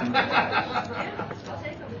was one.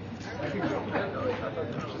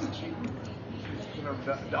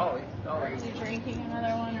 Dolly. Are you drinking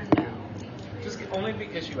another one or no? Just only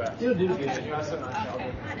because you asked. You'll do good.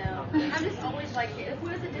 I know. I'm just always like, if it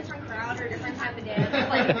was a different crowd or a different time of day, I'm just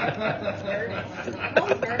like nervous. I'm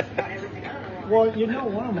always nervous about everything. I don't know why. Well, you know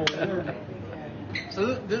one of them over there.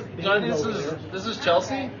 So Johnny, this is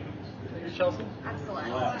Chelsea. You're Chelsea. I'm Celeste.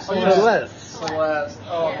 Oh, Celeste. Celeste.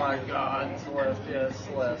 Oh my God, Celeste. Yes,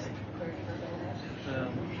 Celeste.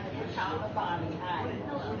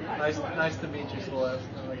 Nice to meet you, Celeste.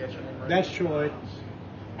 I got your name right. That's Troy.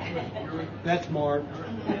 That's Mark.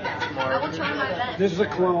 I will try my best. This is a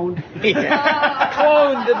clone. Clone to me.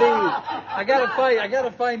 I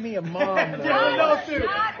gotta find me a mom. Kevin knows too.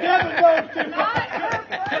 Kevin knows too.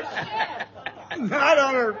 Not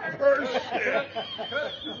on her first shift.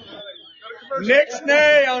 Next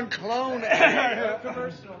day on Clone. Go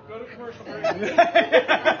to commercial break.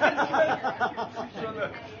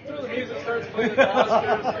 Till the music starts playing the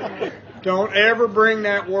Oscars. Don't ever bring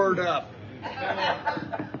that word up.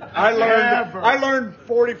 I learned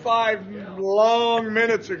 45 long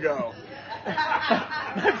minutes ago.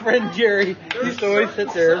 My friend Jerry used to always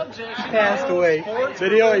sit there. He passed away.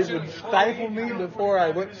 Said he always would stifle me before I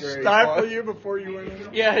went very far. Stifle you before you went in?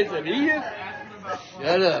 Yeah, he said, Ian,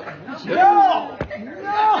 shut up. No!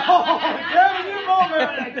 Kevin, you move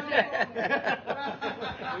it.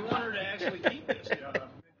 We want her to actually keep this job.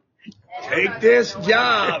 Take this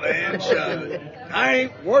job and shut it. I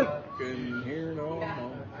ain't working here no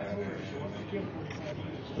more.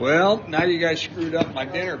 Well, now you guys screwed up my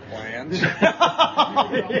dinner plans.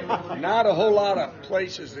 Not a whole lot of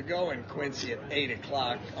places to go in Quincy at 8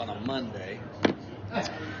 o'clock on a Monday. And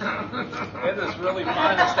this really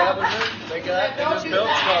fine establishment they just built.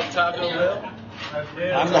 It's called Taco Bell.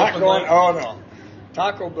 I'm not going. Oh no,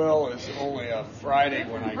 Taco Bell is only a Friday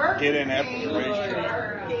when I get in after the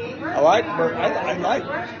racetrack. I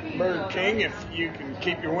like Burger King if you can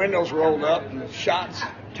keep your windows rolled up and the shots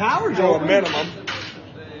Tower's to a open. minimum.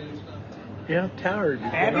 Yeah, Tower.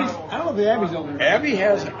 Abby's, I don't know if the Abby's over. Abby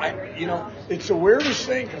has, it's the weirdest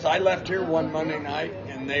thing because I left here one Monday night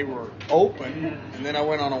and they were open, and then I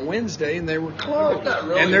went on a Wednesday and they were closed.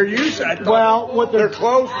 And they're usually, they're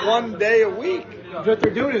closed one day a week. What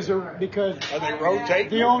they're doing is because Are they rotating?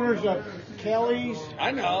 the owners of Kelly's,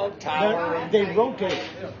 I know, Tower. they rotate.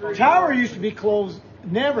 Tower used to be closed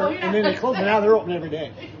never, and then they closed, and now they're open every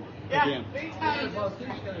day. Again.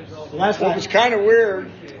 Last Well, it night. was kind of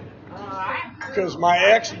weird because my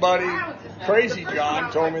ex-buddy, Crazy John,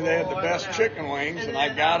 told me they had the best chicken wings, and I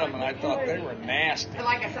got them, and I thought they were nasty.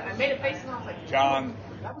 Like I said, I made a face and I was like, John,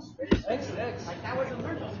 that was a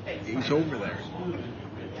murder face. he's over there.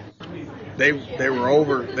 They were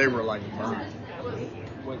over. They were like burnt.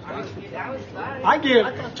 I get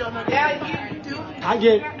Yeah, you do. I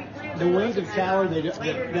get the wings of Tower.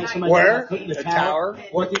 That somebody Where? put in The Tower?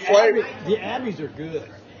 What the Flavor. the Abbeys are good.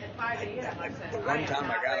 The one time I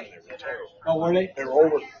got them, they were terrible. Oh, were they? They were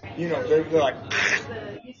over. They're like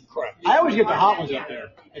crap. always get the hot ones up there.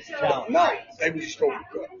 It's a challenge. No, they was still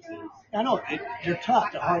good. I know they're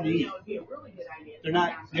tough. They're hard to eat. They're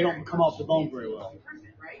not. They don't come off the bone very well.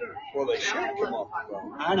 Well, they should come off the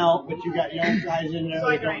bone. I know, but you got young guys in there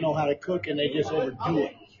that don't know how to cook and they just overdo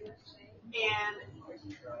it.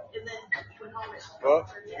 Well,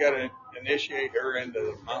 you got to initiate her into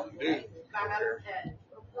the Mountain Dew. I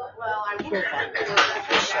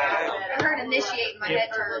heard initiate my head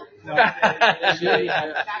turn.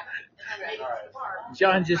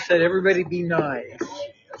 John just said, everybody be nice.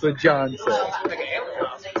 That's what John said.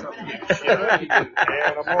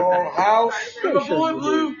 Animal house. You're the boy,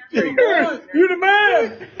 Blue. You're the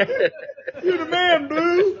man. You're the man,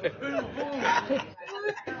 Blue.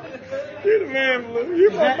 You're the man, Blue.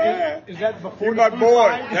 You're my man. Is that before You're my boy.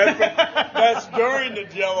 That's during the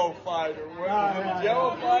Jello fight. Or what? The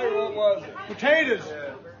Jello fight, what was it? potatoes?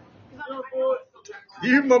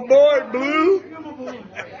 You my boy, Blue.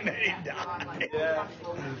 And then he died. Yeah.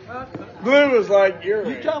 Blue was like, you're.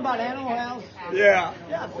 You talking about Animal House? Yeah.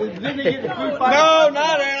 Yeah. So then they get the food fight. No,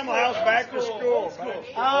 not Animal House. Back to school.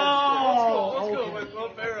 Oh. Let's go with Will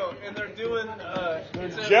Ferrell, and they're doing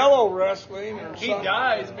Jello wrestling or he something.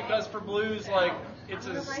 dies because for Blue's like it's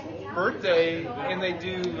his birthday and they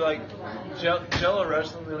do like Jello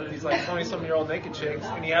wrestling and these like 20-some-year-old naked chicks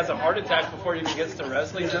and he has a heart attack before he even gets to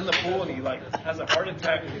wrestling. He's in the pool and he like has a heart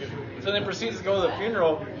attack. So then proceeds to go to the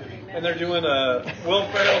funeral and they're doing a Will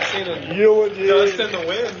Ferrell singing Eulogy. Dust in the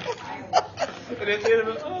Wind. And it did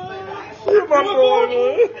him. You're my boy,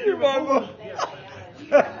 Blue. You're my boy.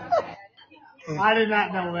 I did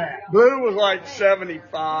not know that. Blue was like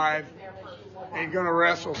 75. He's gonna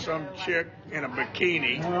wrestle some chick in a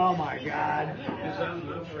bikini. Oh my God.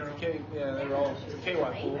 Yeah, they were all KY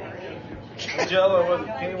pool. Jello was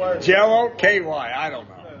it KY or Jello, KY, I don't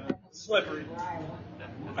know. slippery?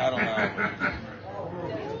 I don't know.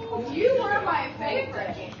 You were my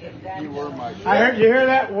favorite. You were my I heard you hear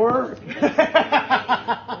that word?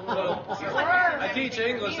 I teach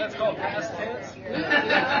English. That's called past tense.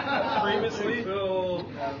 Previously.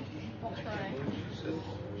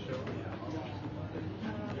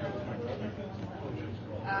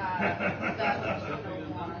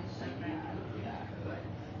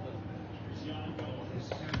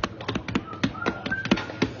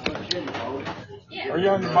 Are you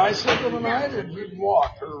on your bicycle tonight, or did you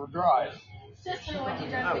walk or drive? Sister, what you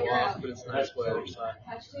trying I to figure walk, out? but it's nice weather, so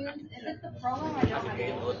Touch tunes? Is it the promo? I don't have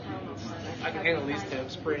it. I can handle these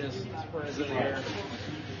tips. Spring is in the air.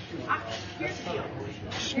 Here's the deal.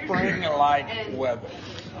 Spring-like weather.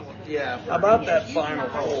 Yeah. How about that Final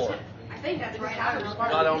Four? I think that's right. I was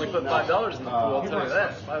I'd only put $5 in the pool. I'll tell you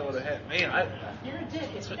that. If I would have had, man, I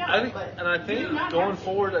think going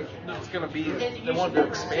forward, like, it's going to be they want to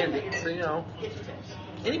expand it. So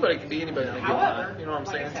anybody can be anybody in a good time. You know what I'm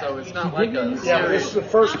saying? So it's not like a Yeah, this is the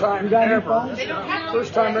first time ever.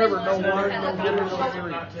 First time ever. No one, no winner, no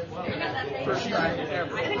three. First time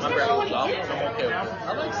ever. My bracket was awful. I'm okay with it.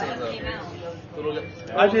 I like seeing the little.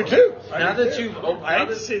 I do too. Now that you've opened, I hate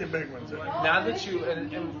to see the big ones. now that you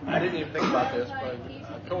and I didn't even think about this, but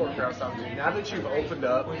a coworker I was talking to, now that you've opened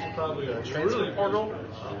up the transfer portal,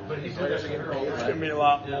 these players are getting paid. It's gonna be a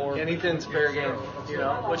lot more. Anything's fair game,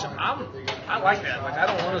 which I like that. Like I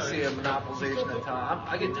don't want to see a monopolization of talent.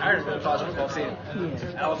 I get tired of college football seeing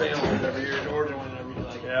Alabama win every year, Georgia win every year.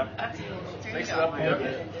 Like, Yeah. Mix it up a little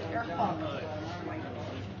bit.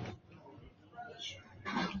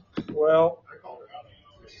 Well.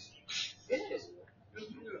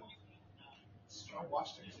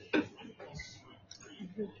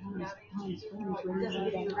 Tom's friends were right out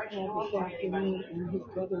of this afternoon, and his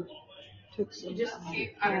brother took some couple of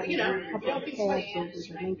cabs over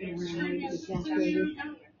to Lincoln when they were castrated.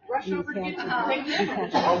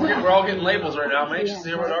 We're all getting labels right now. I'm anxious to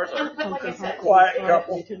hear what ours are. Quiet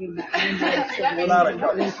couple. Not a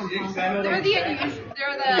couple. They're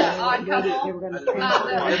the odd couple. They were going to I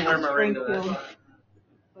didn't wear my ring to that.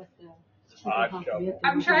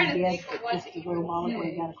 I'm trying to think just a little while ago,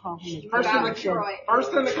 he got a call from his First brother. thing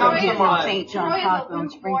that comes to mind. St. John Hospital in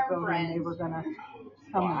Springfield, and they were going to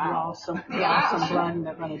come and draw some blood, and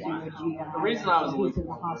they're going to do a GI. The reason I was He's looking in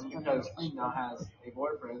the hospital. because she now has a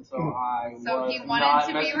boyfriend, so I So was he not wanted to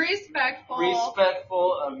be necessarily respectful.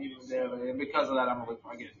 respectful of you, David, and because of that, I'm looking.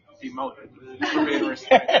 I get demoted for being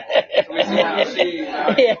respectful. So we see how she.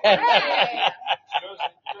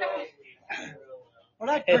 Well,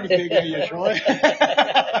 that's pretty big of you, Troy.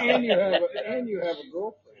 And you have a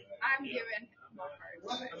girlfriend. I'm giving my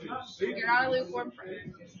cards. You're not a lukewarm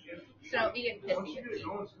friend. So he can piss me.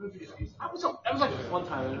 I was like one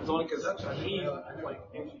time, and it was only because he like.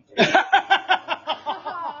 He set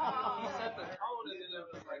the tone, and then it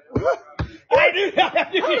was like.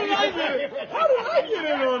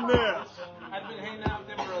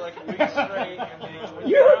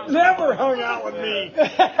 out with me.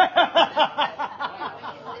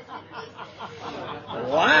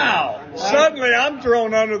 Wow. Suddenly I'm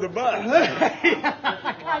thrown under the bus.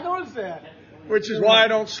 I noticed that. Which is why I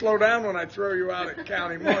don't slow down when I throw you out at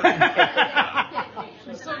County Morgan.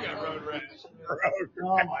 You still got road rage.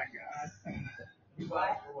 Oh my God.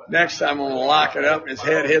 Next time I'm going to lock it up and his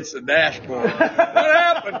head hits the dashboard. What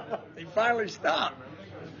happened? He finally stopped.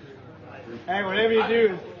 Hey, whatever you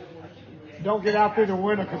do, don't get out through the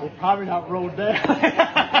window because it's probably not rolled down.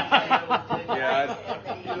 Yeah,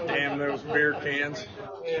 damn those beer cans.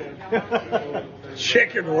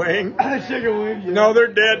 Chicken wing. Chicken wing. Yeah. No, they're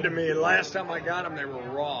dead to me. Last time I got them, they were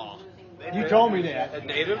raw. You told me that. At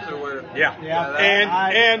Natives or where? Yeah. Yeah.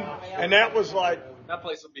 And that was like, That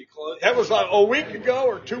place would be closed. that was like a week ago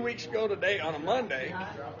or 2 weeks ago today on a Monday.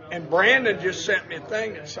 And Brandon just sent me a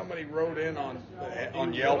thing that somebody wrote in on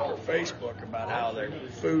Yelp or Facebook about how their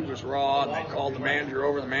food was raw, and they called the manager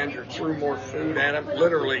over. The manager threw more food at them,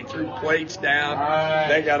 literally threw plates down.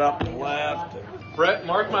 They got up and left. Brett,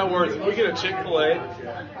 mark my words, if we get a Chick-fil-A,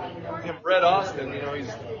 and Brett Austin,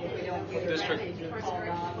 he's district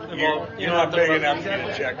involved. You're not big enough to get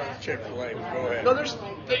a Chick-fil-A. Go ahead. No,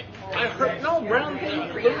 I heard, Brown,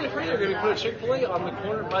 literally heard they're going to put a Chick-fil-A on the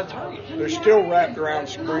corner by Target. They're still wrapped around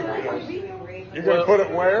Springfield. You're going to put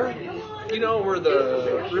it where? Where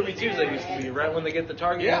the Ruby Tuesday used to be, right when they get the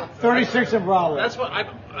Target? Yeah. 36 and Broadway. That's what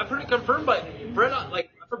I've heard it confirmed by Brett. I've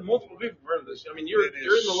heard multiple people confirm this. I mean, you're in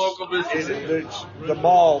the local business. The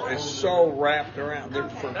mall is so wrapped around.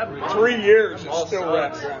 For 3 years, it's still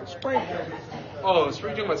wrapped around Springfield. Oh, you're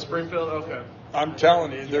talking about Springfield? Okay. I'm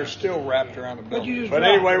telling you, they're still wrapped around the building. But dropped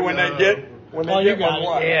anyway, when they get one, what?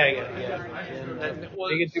 Yeah.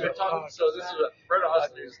 Talking, so this is Brett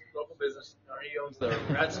Austin, who's local business. He owns the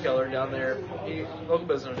Rathskeller down there. Local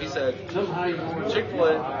business. He said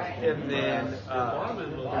Chick-fil-A, and then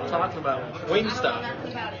they're talking about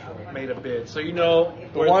Wingstop made a bid. So the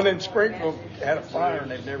one in Springfield had a fire and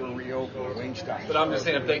they've never reopened Wingstop. But I'm just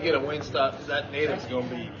saying, if they get a Wingstop, is that Native's going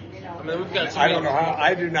to be? I mean, we've got. I don't know how.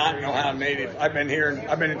 I do not know how Native. I've been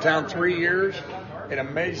in town 3 years. It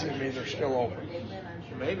amazes me they're still open.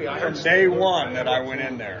 Maybe I heard from day one that I went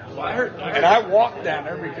in there. Well, I heard, and I walked down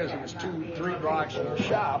there because it was 2-3 blocks from the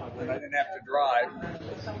shop, and I didn't have to drive.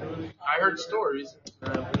 I heard stories.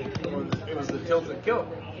 It was the Tilted Kill.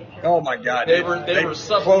 Oh my God! They were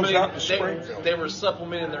supplementing. Up Springfield. They were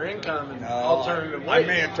supplementing their income in alternative ways. I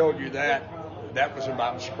may have told you that. That was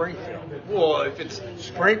about Springfield. Well, if it's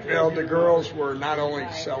Springfield, the girls were not only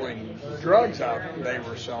selling drugs out, they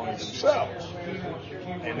were selling themselves.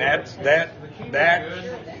 And that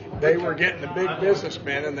they were getting the big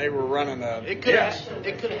businessmen, and they were running a. It could have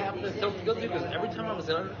happened at Tilted Kill too, because every time I was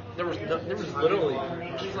in, there was literally,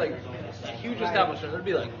 it was like a huge establishment. There'd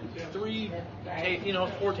be like 4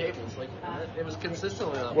 tables. Like it was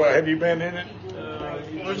consistently. Well, have you been in it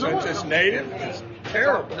since it's Native? It's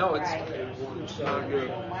terrible. No, it's not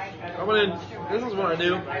good. I went in. This is what I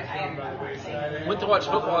knew. Went to watch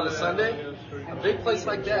football on a Sunday. A big place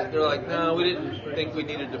like that, they're like, no, we didn't think we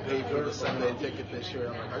needed to pay for the Sunday ticket this year.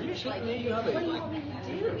 I'm like, are you shitting me? You have a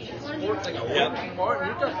sports like a one part.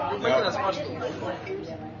 You're making us watch the football.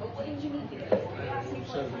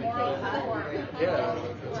 Yeah.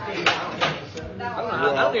 I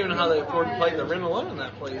don't even know how they afford to play the rent alone in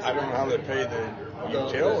that place. I don't know how they pay the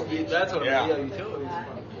utilities. That's what utilities.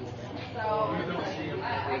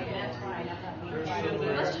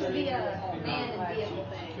 Must just be a man and vehicle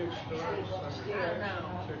thing. I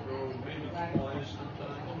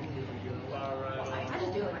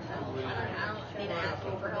just do it myself. I don't need to ask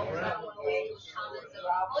you for help. I don't want to make comments of,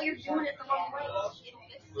 oh, you're doing it the wrong way.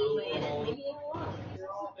 It's the way it is. Leave me alone.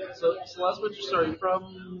 So that's what you're starting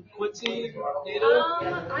from Quincy, Native?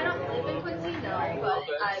 I don't live in Quincy, no, but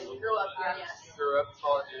I grew up here, yes. Grew up,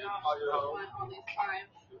 all your home?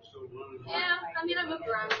 Yeah, I mean, I moved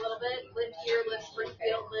around a little bit. Lived here, lived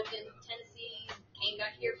Springfield, lived in Tennessee, came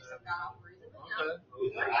back here for some reason.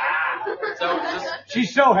 So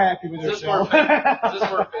she's so happy with herself. Is this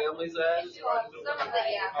where family's at? Some of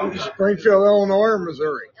it, yeah. Springfield, Illinois, or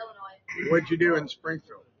Missouri? Illinois. What'd you do in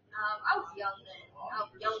Springfield? I was young then. I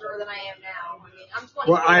was younger than I am now. I mean, I'm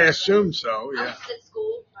 20. Well, I assume so, yeah. I was at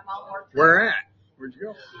school. My mom worked. Where at? Where'd you go?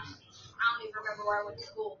 I don't even remember where I went to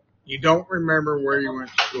school. You don't remember where you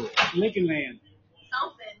went to school? Lincoln Land.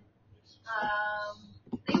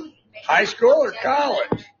 Something. High school or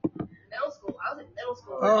college? Middle school. I was in middle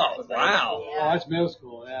school. Oh, wow. Oh, that's middle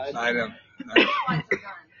school. Yeah, I don't.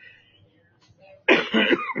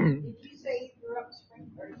 Did you say you grew up in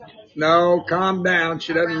Springfield? No, calm down.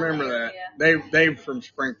 She doesn't remember that. They from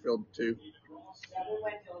Springfield too. Yeah, we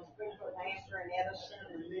went to Springfield, Lancaster, and Edison,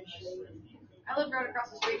 and Ridgely. I live right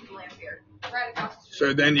across the street from Lamphere. Right across the street.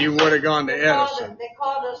 So then you would have gone to Edison. They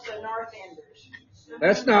called us the North Enders.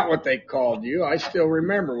 That's not what they called you. I still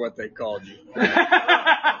remember what they called you. But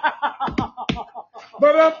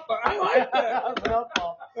I like that.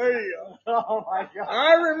 There you go. Oh my God.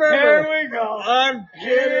 I remember. There we go. I'm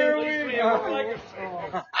kidding. Here we go.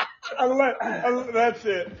 That's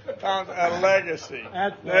it. A legacy.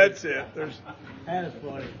 That's it. That is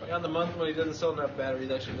funny. On the month when he doesn't sell enough batteries,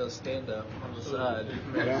 he actually does stand up on the side.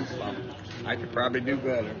 I could probably do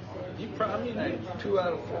better. You probably 2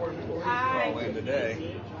 out of 4 employees call in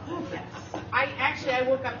today. I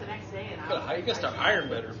woke up the next day and You gotta start hiring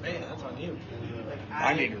better. Man, that's on you.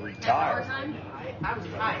 I need to retire. I was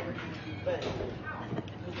tired, but.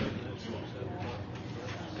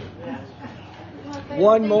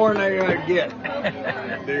 One more than they're going to get,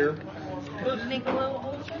 dear.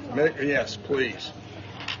 Yes, please.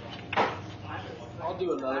 I'll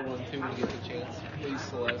do another one too when you get the chance. Please,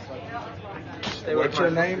 Celeste. What's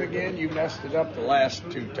her name again? You messed it up the last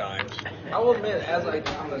 2 times. I will admit, as I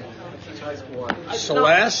teach high school,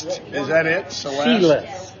 Celeste? Is that it?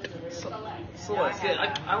 Celeste? Celeste.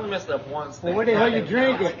 Yeah, I only messed it up once. Well, what the hell you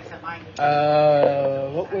drinking?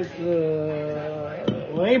 What was the...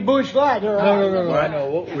 Well, ain't Busch Light. No. I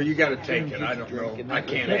know. Well, you got to take it. I don't know. I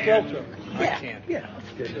can't handle it. I can't. Yeah,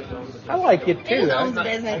 I like it too. He's got a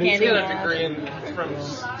degree from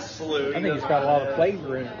SLU. I think it's got a lot of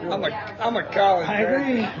flavor in it. I'm a college I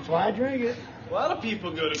agree. That's why I drink it. A lot of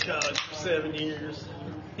people go to college for 7 years.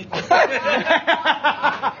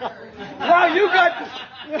 Wow, you got...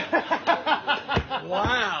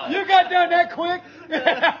 Wow. You got done that quick?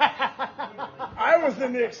 I was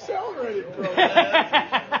in the accelerated program.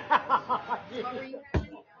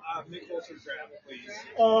 Nick Wilson, please.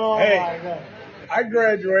 Oh, Hey. my God. I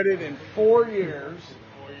graduated in 4 years,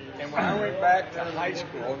 and when I went back to high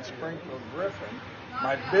school in Springfield Griffin,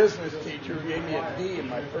 my business teacher gave me a D in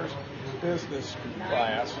my first business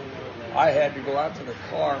class. I had to go out to the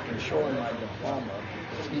car and show him my diploma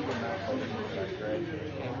because he would not believe that I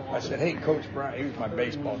graduated. I said, "Hey, Coach Bryant," he was my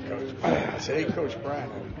baseball coach. I said, "Hey, Coach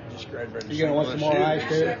Bryant, I just graduated." You gonna want some more ice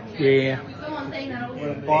cream? Yeah.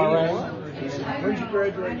 With a bar right? He said, "Where'd you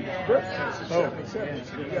graduate?" Griffin. I said, 77. He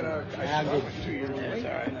said, "You got out of high school." I went 2 years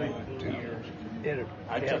later. I went 2 years.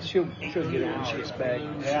 She'll get it when she gets back.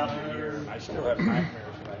 Yeah. I still have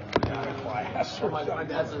nightmares about it. Class or My something.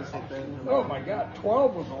 dad says the same thing. Oh my God,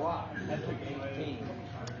 12 was a lot. I took 18.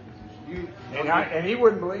 And he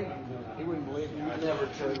wouldn't believe me. He wouldn't believe me. I never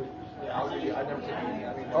took. Yeah, I never took any. I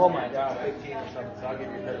mean, Oh my God. 15 or something. So I'll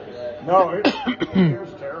give you credit for that. No, it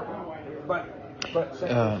was terrible. But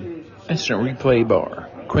Instant Replay Bar,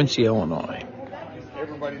 Quincy, Illinois.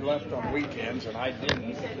 everybody left on weekends, and I didn't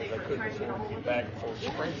because I couldn't afford to get back and forth to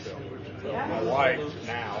Springfield. So my wife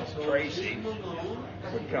now, Tracy,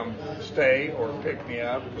 would come stay or pick me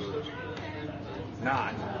up or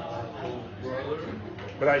not.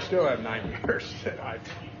 But I still have nightmares that I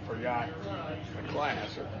forgot a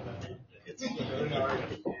class.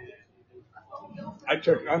 I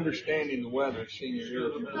took understanding the weather senior year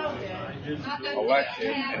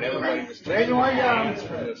elective, and everybody was taking lines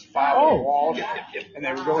from this Father Walsh, and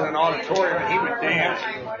they were going in an auditorium, and he would dance.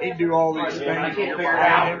 He'd do all these things. You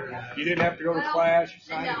didn't have to go to class. You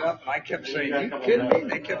signed it up. And I kept saying, "You kidding me?"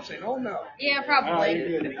 They kept saying, "Oh no." Yeah,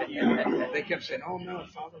 probably. They kept saying, "Oh no,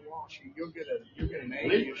 Father Walsh, you'll get an A.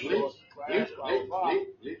 You show up to class." Blah blah blah.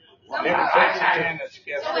 Never takes attendance.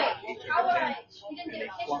 Guess what? He took attendance, and he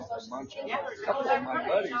flunked a bunch of them. A couple of my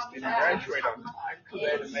buddies didn't graduate on time because they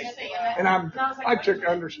had to make it. And I took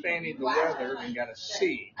understanding the weather and got a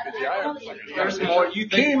C. There's more. You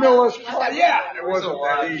think Cumulus clouds. Yeah, it wasn't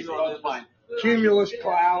that easy. Cumulus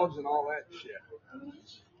clouds and all that shit.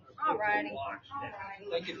 Alrighty.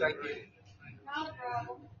 Thank you. Not a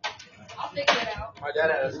problem. I'll figure it out. My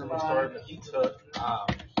dad had a similar story, but he took.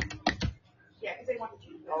 Yeah, because they want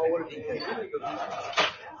you. Oh, what did he take?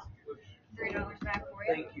 $3 back for you.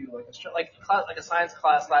 Thank you. Like a science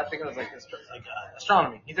class. I think it was like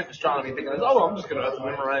astronomy. He took astronomy, thinking, "Oh, I'm just gonna have to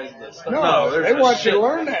memorize this stuff." No, they want you to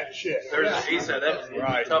learn that shit. He said that was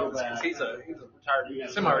Right. tough. He's a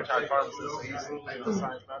retired, semi-retired pharmacist. So he's a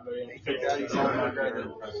science guy, but he took that. He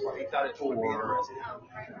thought it would be interesting.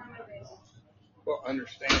 Well,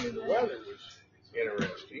 understanding the weather was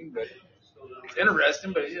interesting, but It's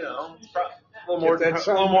interesting, but a little more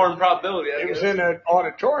in probability. it was in an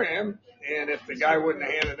auditorium, and if the guy wouldn't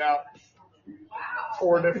have handed out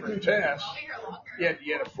 4 different tests, you had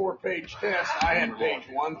a 4-page test. I had page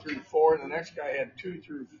 1 through 4, and the next guy had 2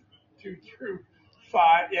 through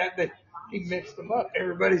 5. Yeah, he mixed them up.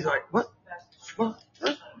 Everybody's like, "What?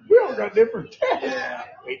 We all got different tests. Yeah,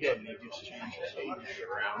 he didn't. He just changed his ages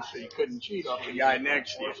around so you couldn't cheat on the guy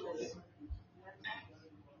next to you.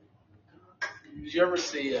 Did you ever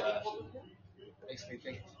see, makes me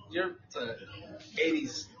think, it's a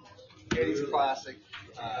 80s classic,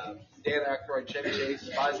 Dan Aykroyd, Chevy Chase,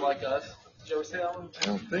 Spies Like Us. Did you ever see that one? I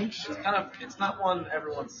don't think so. It's not one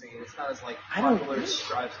everyone's seen. It's not as like popular as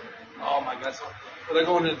Stripes. Oh my God. So they're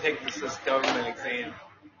going to take this government exam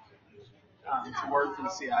to work for the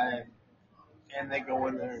CIA. And they go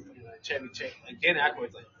in there and Chevy Chase, like Dan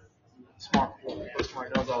Aykroyd's like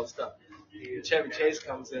smart, knows all this stuff. And Chevy Chase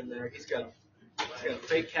comes in there, he's got a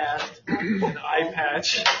fake cast, an eye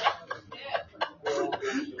patch.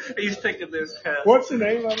 He's taking this test. What's the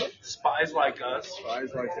name of it? Spies Like Us. Spies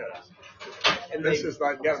Like Us. And this is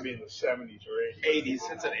like got to be in the 70s or 80s.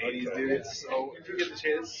 It's an 80s, dude. It's so, if you get the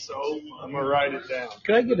chance, it's so fun. I'm going to write it down.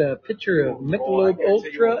 Could I get a picture of Michelob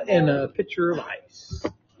Ultra and a picture of ice?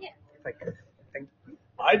 Yeah. If I could. Thank you.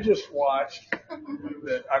 I just watched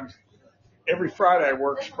that. Every Friday I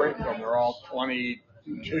work Springfield. They're all 22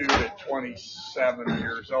 to 27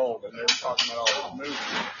 years old, and they're talking about all the movies.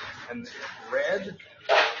 And Red.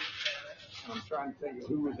 I'm trying to think of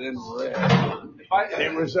who was in Red.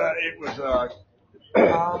 It was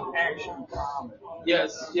action comedy.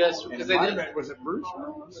 Yes, because they did. Was it Bruce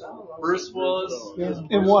Willis? Bruce Willis. Yes.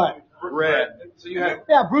 In what? Red. So you had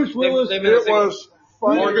Bruce Willis. It was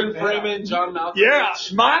Morgan Freeman, John Malkovich. Yeah,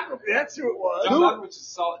 that's who it was. John Malkovich is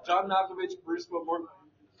solid. John Malkovich, Bruce Willis, Morgan.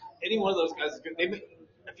 Any one of those guys is good.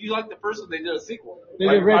 If you like the first one, they did a sequel. They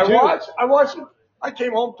did Red too. I watched it. I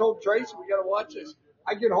came home, told Tracy we got to watch this.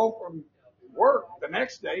 I get home from work the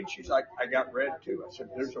next day, and she's like, "I got Red too." I said,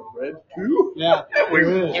 "There's a Red too?" Yeah,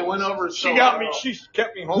 it went over. She got me. She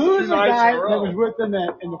kept me home. Who was the guy in a row. that was with them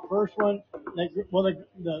in the first one?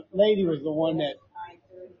 The lady was the one that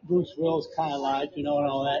Bruce Willis kind of liked, and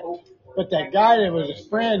all that. But that guy that was his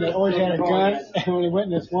friend that always had a gun, and when he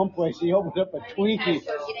went in this one place, he opened up a Twinkie.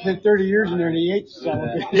 Been 30 years in there, and he ate some of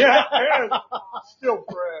it. Yeah, still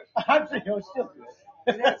fresh. I'm thinking, still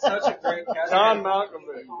fresh. That's such a great cast. John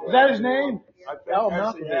Malkovich. Is that his name? I think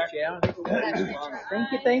Malkovich, yeah.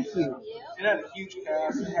 Thank you. It had a huge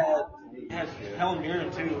cast. It had Helen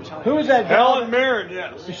Mirren too. Who was that? Helen Mirren,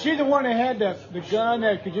 yes. Is she the one that had the gun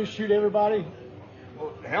that could just shoot everybody?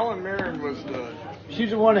 Well, Helen Mirren was the She's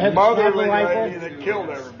the one that had the sniper motherly rifle. lady that killed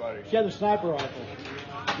everybody. She had the sniper rifle.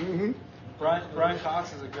 Mm-hmm. Brian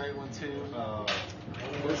Cox is a great one too.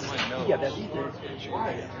 Yeah, that's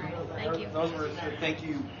Thank you. Those were thank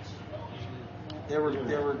you. They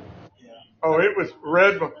were. Oh, it was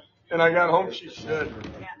Red. And I got home. She said.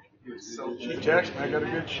 She texted me. I got a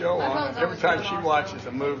good show on. Every time she watches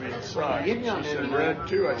a movie, it sucks. She said Red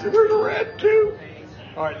 2. I said, "There's a Red 2."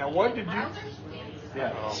 All right, now what did you?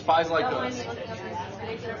 Yeah, Spies Like Us.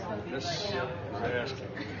 This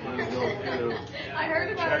I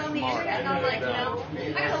heard about it on the internet and I was like,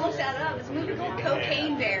 I gotta look that up. It's a movie called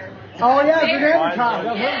Cocaine Bear. Oh yeah, it's been advertised.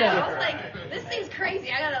 I've heard Yeah, that. I was like, this thing's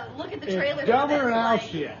crazy. I gotta look at the trailer. It's dumber for than this. our Like,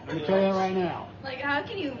 shit. Let me tell you that right now. like, how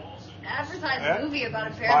can you advertise a movie about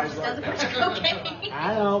a bear that just does a bunch of cocaine?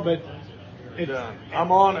 I know, but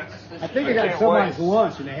I'm on it. I think they got somebody's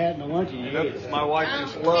lunch and they had the lunch and they ate it. My wife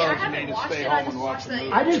just loves me to stay home and watch the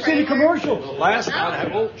movie. I didn't see the commercials. Last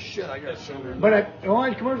night, oh shit, I got something. But the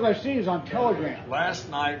only commercials I've seen is on Telegram Last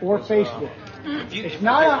night or was, Facebook. It's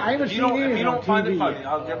not. I haven't seen any If you don't find it funny, yet.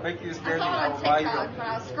 I'll make you this I beer. saw I it will on buy you. TikTok when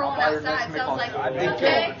I was scrolling I'll buy your outside, next so I was like, I think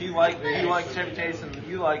okay. if you like Chevy Chase and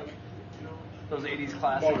you like those 80s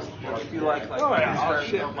classics, if you like Oh yeah, oh,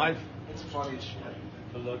 shit, it's funny as shit.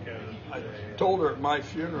 I told her at my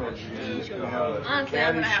funeral she's going to have a Honestly,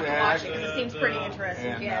 I'm gonna have to watch Caddyshack it because it seems pretty interesting.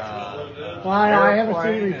 and Well, I haven't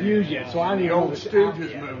seen the reviews yet, so I don't the even know old if it's out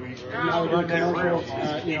Stooges yet. movies. How they do commercials, the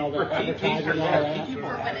advertising and all that. For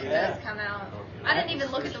when it does come out. I didn't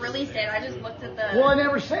even look at the release date. I just looked at the. Well, it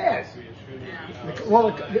never says.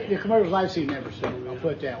 Well, the commercials I've seen never say. I'll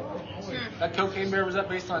put it that way. That Cocaine Bear, was that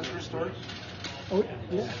based on a true story? Oh,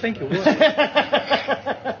 yeah. I think it was.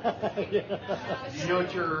 You know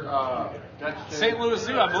what your St. Louis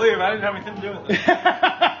Zoo, I believe. I didn't have anything to do with it.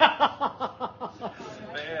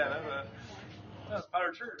 Man, that's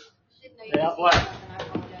powder true. Yeah. what?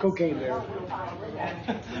 Cocaine Bear.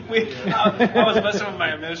 I was messing with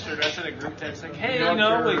my administrator. I sent a group text like, hey,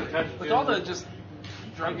 with all the just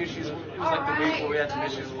drug issues, it was like the week where we had some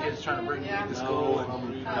issues with kids trying to bring weed to school.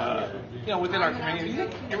 And, within our community, do you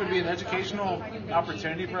think it would be an educational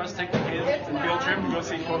opportunity for us to take the kids to field trip and go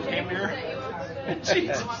see Cocaine Bear?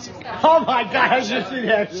 Oh my God, I just see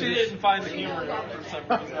that. She didn't find the humor for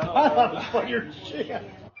some reason. I love your shit.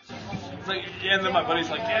 It's like, yeah, and then my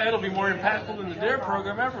buddy's like, yeah, it'll be more impactful than the DARE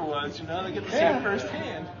program ever was. You know, they get to see it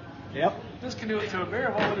firsthand. Yep. If this can do it to a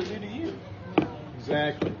bear, what would it do to you?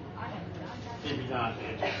 Exactly. Maybe not.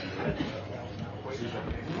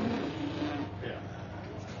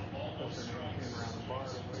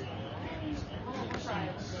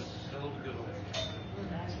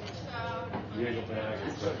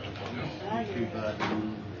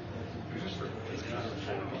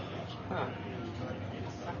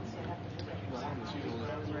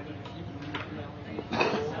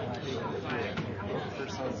 Her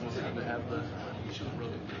son's had to have the. She was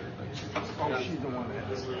really weird. Like, She's the one that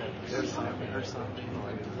does her son,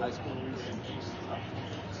 like high school research.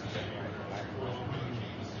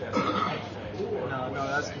 No,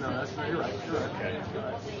 that's no, you're right. You're right. Okay.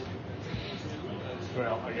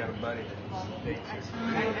 Well, I got a buddy.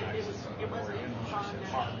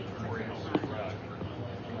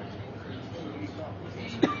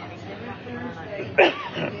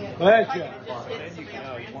 Bless you. I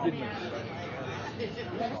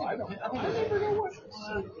never know what.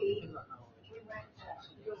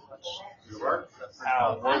 You work?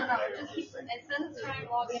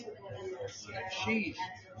 She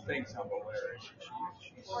thinks I'm hilarious.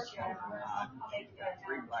 She's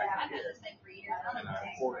three black kids and a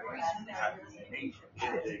Puerto Rican.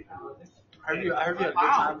 I heard you had a good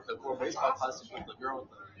time with the World Baseball Classic with the girl with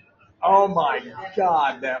the. Oh my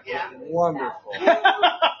God, that was wonderful.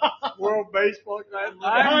 World Baseball Classic.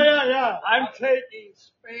 I'm taking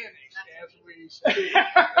Spanish as we speak.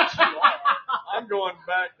 I'm going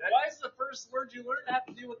back. Why is the first word you learned have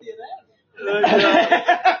to do with the event?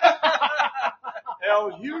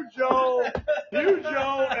 El Hugo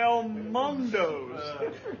El Mundos.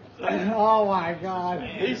 Oh my God.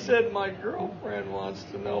 He said, my girlfriend wants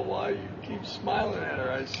to know why you keep smiling at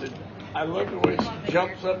her. I said, I love the way she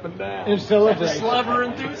jumps up and down. It's celebrating. Just love her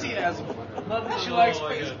enthusiasm. Love that she likes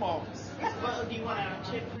baseball. Well, do you want a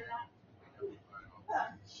chip for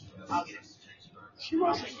that? I'll get it. She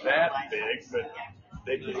wasn't that big, but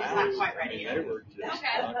they could not quite ready yet. They were just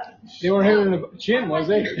They weren't hitting the chin, was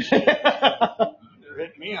they?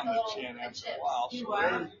 hit me on the chin after a while.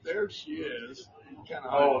 So there she is. Kind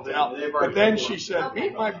of but then she said,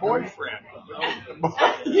 meet my boyfriend.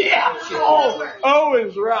 Yeah. Oh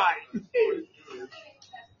is right.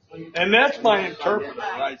 And that's my interpreter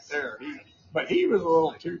right there. But he was a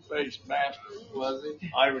little two-faced bastard. Was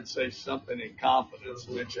he? I would say something in confidence,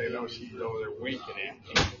 which I know she's over there winking at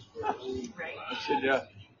me. I said,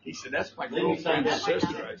 he said, that's my girlfriend's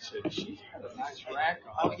sister. I said, she's got a nice rack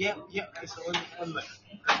on. Oh, yeah. So when the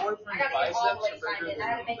boyfriend's biceps are bigger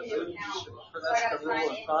than the boobs, that's the rule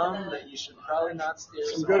of thumb that you should probably not steer.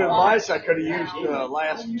 Some good advice I could have used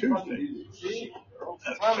last Tuesday.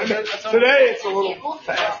 Today it's a little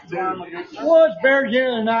fast. Well, it's better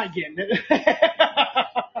getting than not getting it.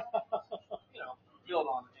 Build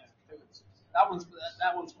on it. That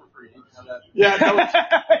one's for free. You know that. Yeah, no,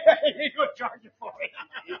 He's going to charge you for it.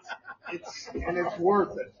 it's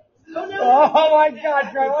worth it. Oh my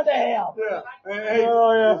God, Trey, what the hell? Yeah. Hey,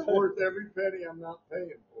 it's worth every penny I'm not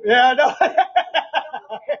paying for. Yeah, no.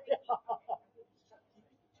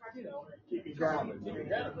 Keep me grounded.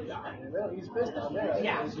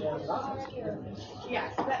 Yes.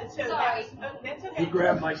 That's okay. He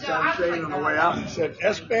grabbed my sunshade on the way out and said,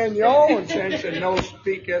 Espanol? And Shane said, no,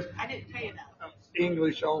 speak I didn't pay enough.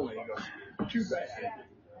 English only. He goes, too bad.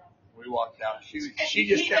 We walked out. She just He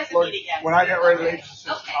kept doesn't flirting. need it yet. When I got ready to leave, she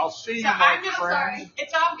said, Okay. I'll see you, So my I'm not friend. sorry.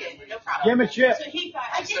 It's all good. No problem. Give him a chip. So he thought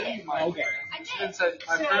I did. Okay. And so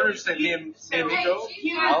my friend would say, me and go.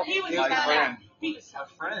 He was my friend. He was My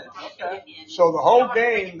friend. Okay. So the whole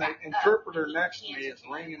game, the interpreter next to me is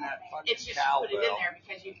ringing that fucking It's just put it in cowbell there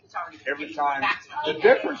because it's already every time. back to The me.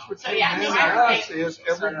 difference between yeah, them so and I us is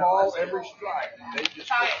every ball, every strike. They just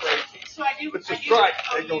go crazy. So I do. If it's a I do strike,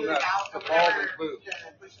 tell they go you nuts. about The ball whatever is blue. the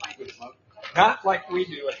bush light is. Not like we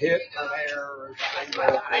do a hit, an error, or That's what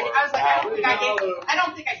I thought. I was like, I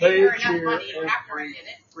don't think I gave They her enough cheer money after I every did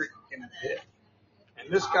it. freaking hit.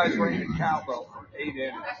 And this guy's ringing a cowbell for 8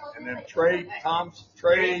 innings. And then Trey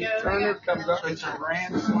Turner comes up. It's a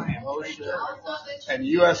grand slam. And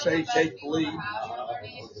USA take the lead.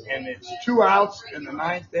 And it's 2 outs in the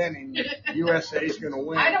 9th inning. USA's going to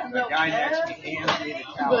win. And the guy next to me hands me the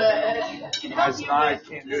cowbell. I said, I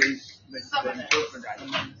can't do this. The interpreter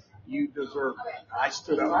guy, you deserve it. I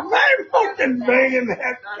stood up. I'm fucking banging that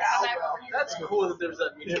cowbell. That's cool that there's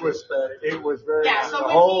that mutual It was very Yeah, nice. so The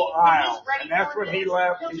when whole he's aisle. ready And that's for when it, he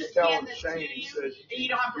left. he'll He's just telling hand it Shane, to he you, says, and you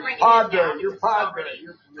don't have to bring it in Padre, now. you're It's Padre, already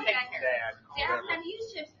you're taken care of. dad. Sarah, Whatever. have you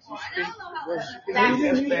shipped Espanol. Well, I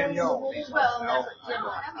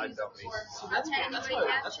don't need. so that's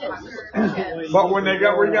But when we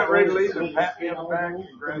got ready to leave, they pat me on the back,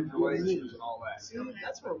 congratulations and all that.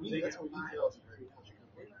 That's where we feel.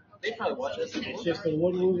 They probably watch us. It's just the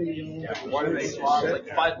one movie. What do they Like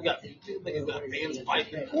five, we got fans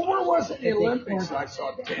fighting. Well, where was it in the Olympics? I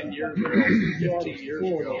saw 10 years ago, 15 years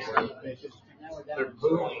ago. They're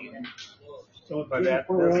booing. But that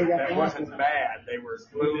wasn't bad. They were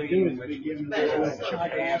booing Japan or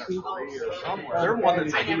Korea or somewhere. They're one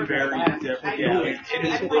that's very different. Yeah, it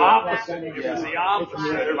is the opposite. It was the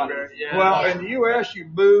opposite. Well, in the U.S., you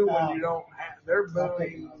boo when you don't have. They're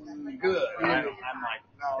booing good. I'm like,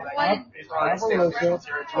 no, There's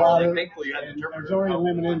already a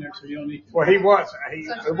limit in there, so you don't need to. well, he wasn't.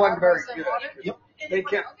 It wasn't very good. They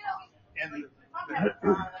kept, and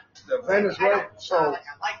the Venezuela, so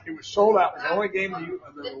it was sold out. It was the only game of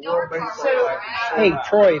the World Baseball. Hey,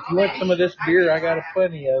 Troy, if you want some of this beer, I got a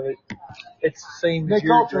plenty of it. It's the same as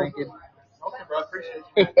you're drinking. Okay, bro, I appreciate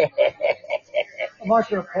it. Mark,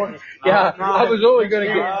 you're important. Yeah, I was only going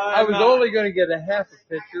to get a half a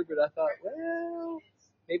pitcher, but I thought, well,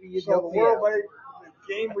 maybe you'd So help the me out. the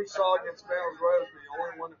game we saw against Venezuela was the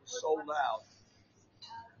only one that was sold out.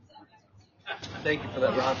 Thank you for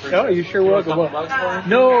that, Ron. Oh, you're sure welcome. Well,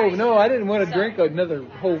 No, I didn't want to drink another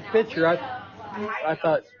whole pitcher. I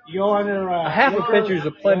thought You under a half a pitcher's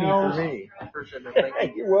a plenty for me. I appreciate it.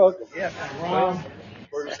 Thank you. You're welcome. Yeah, Ron.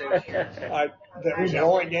 that was the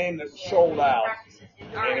only game that was sold out,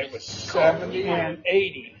 and it was 70 and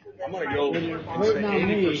 80. I'm going to go Waiting and on say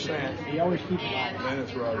me. 80%. You always keep it on.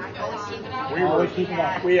 Venezuela.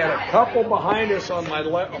 We had a couple behind us on my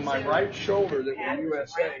right shoulder that were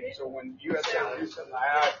USA. So when USA was in the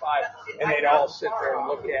high five, and they'd all sit there and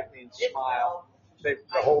look at me and smile. The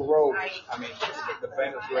whole row, I mean, the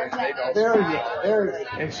Venezuelans, they'd all Very good.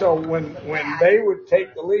 And so when they would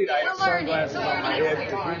take the lead, I had sunglasses on my head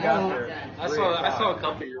because we got there. I saw a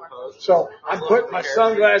couple of your posts. So I'm putting my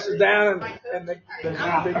sunglasses down, and the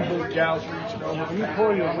big blue gals reaching over and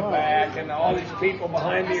pulling me on the back, and all these people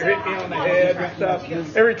behind me are hitting me on the head and stuff.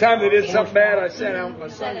 Every time they did something bad, I sat down with my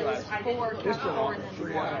sunglasses. This went on for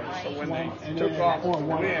 3 hours. So when they took off for the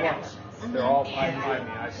win, they're all high-fiving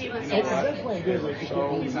me. I said, you know what? It was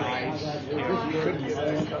so nice. You know, you couldn't get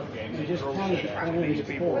that cup game. These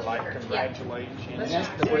people were like, congratulations. That's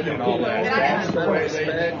just the way they and all that. That's the way they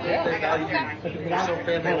They're so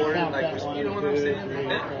family oriented, like, you know what I'm saying?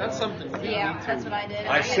 That's something. Yeah, that's what I did.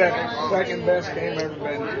 My second best game ever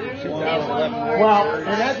been in 2011. Well, and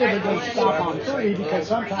that doesn't stop on 3 because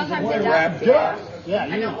sometimes the They wrapped it up. Yeah,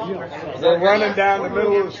 you know. They're running down the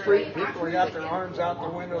middle of the street. People got their arms out the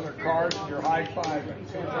window of their cars, and you're high-fiving.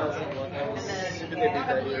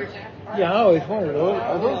 Yeah, I always wondered,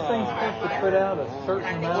 are those things supposed to put out a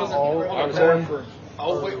certain amount? I was there for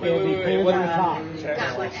Oh, wait. Depends What on the top.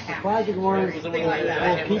 Texas. The Project Orange will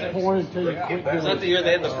keep pouring until you quit doing Is that the it. year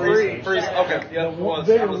they had the freeze? Okay, yeah, it was.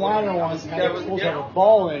 Bigger, wider ones, they're supposed to have a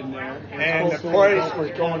ball in there. And the place was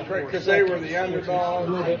going crazy because they were the A underdogs.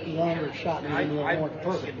 little bit longer shot, maybe a little more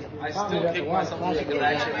perfect. I still kick myself because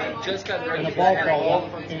actually I just got ready And to a ball get call all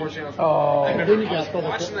up. the sports channels. Oh. And then you got to throw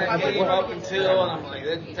Watching that the game up until, and I'm like,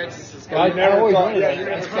 then Texas is I going. never thought, yeah, yeah, you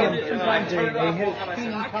never sometimes thought they hit it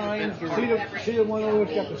 2 times. See the one over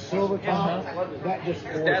that's got the silver top? That just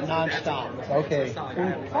goes non-stop. Okay.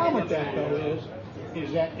 And the problem with that, though,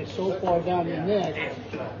 is that it's so far down your neck,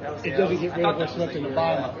 it doesn't get rid of what's left in the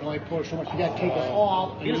bottom. It only pours so much. You got to take it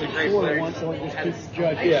off and He was a then great pour player. it once, or just keep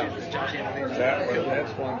judging. Yeah.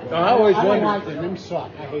 That's one. I always I don't wondered. like them. Them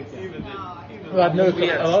suck. I hate them. Well, I've noticed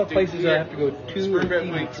a lot of places I have to go 2 or Spring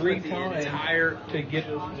even break 3 the times entire to get.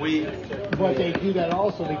 week. But they do that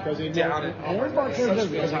also because they know. Down it. And everybody cares about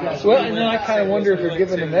it because they got Well, and then I kind of wonder if they're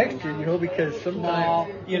giving them extra, because Now,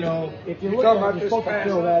 sometimes, if you look at it, you're supposed to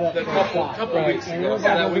fill that up. The couple weeks And ago, everybody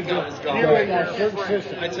that knows weekend that is gone. you got a certain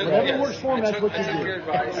system. I took, Whatever yes, works for them, I that's what took you your do.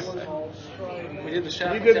 advice. We did the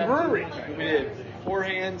shot. You did the brewery. We did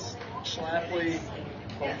forehands, Schlafly,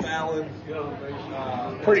 Fallon.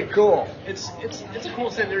 Pretty cool. It's a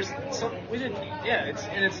cool thing. There's some we didn't. Yeah,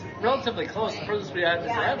 it's relatively close. The furthest we had to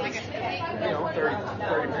that was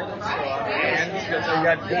 30 minutes. So, And they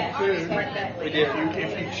got good food. we did.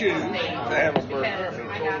 If you choose to have a burger, I mean,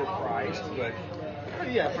 it's overpriced, but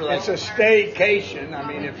Yeah, for like it's a staycation. I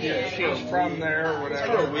mean, if she's from there or for a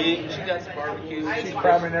whatever, week. She got some barbecue. she's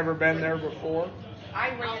probably never been there before.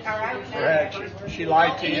 Perhaps she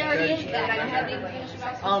lied to you. Didn't she?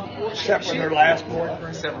 Except with her last boyfriend.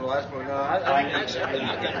 Except for the last one. No, I mean, actually,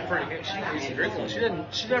 I got her pretty good. She used to drink.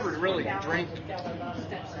 She never really drank.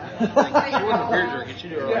 Like, she wasn't a beer drinker. She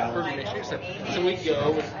did like fruity mix stuff. So we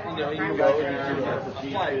go, you go and you do a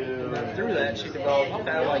flight. And then through that, she developed,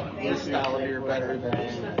 okay, I like this style of beer better than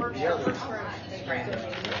the other strain.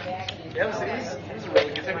 Yeah, it was a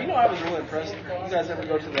really good time. I was really impressed. You guys ever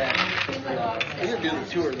go to that? We didn't do the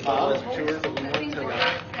tour, the Budweiser tour, but we went to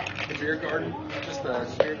the beer garden, just the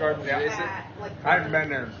beer garden basic. I haven't been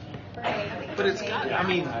there. But it's good. I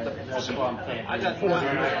mean, first of all, I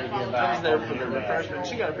was there for the refreshment.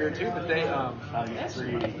 She got a beer too, but they good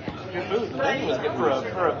food. The menu was good for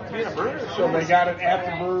being a brewer. So they got it at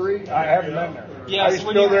the brewery. I haven't been there. Yeah, I used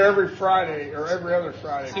to go there every Friday or every other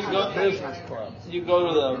Friday. So you to go the business club. You go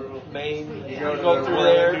to the main. You go through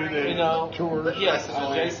where there. they do the tours. Yes, it's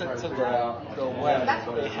adjacent to the web.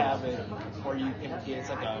 They have it where you can get. It's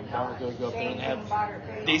like a bar to go up there and they have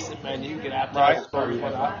decent menu. You get appetizers for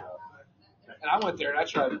whatnot. And I went there and I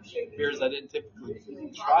tried beers I didn't typically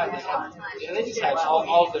try. They just had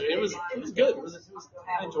all of it. It was good.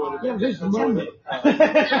 I enjoyed it. Yeah, this is Monday.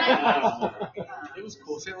 It was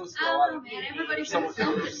cool. It was a lot of so much.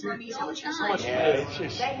 Yeah, it's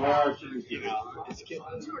just There's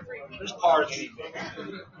parts.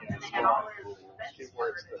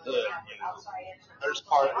 There's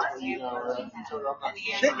parts where I'm not.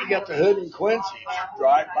 shit. You got the Hood in Quincy.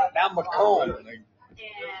 Drive right down Macomb.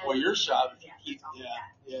 Well, your shop. Yeah.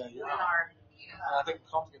 I think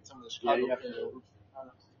Combs get some of the Chicago.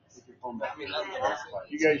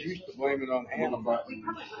 You guys used to blame it on Hannibal.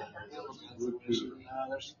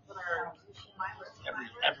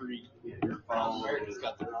 Every America's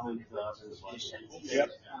got their own issues. Yep.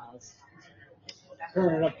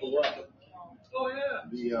 Turn it up to what? Oh, yeah.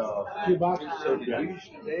 The, 2 boxes. So did you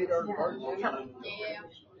used to date our partner?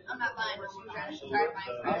 I'm not buying what you're trying to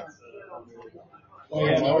buy. Oh,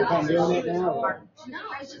 yeah, no, if I'm doing it now. No,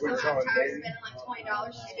 it's just I'm tired of spending like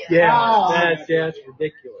 $20 to get That's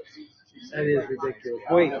ridiculous. That is ridiculous.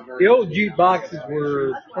 Wait, the old jukeboxes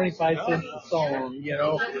were 25 cents a song,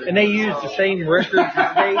 and they used the same records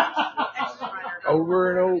and tapes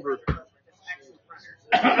over and over.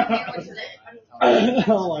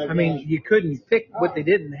 I mean, you couldn't pick what they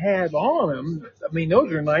didn't have on them. I mean, those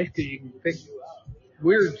are nice because you can pick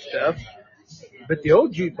weird stuff. But the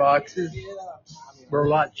old jukeboxes were a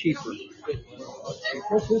lot cheaper.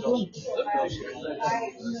 What's this one?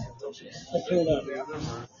 Let's hold up.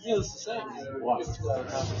 Yeah, it's the same.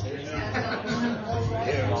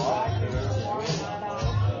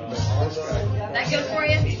 That good for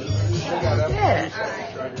you?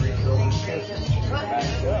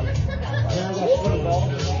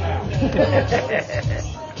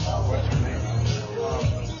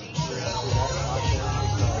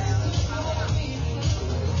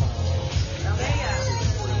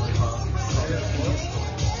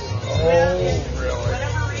 Oh, really?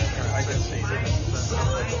 I can see that.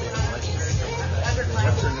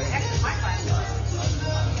 What's her name?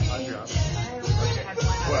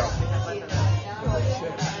 Well,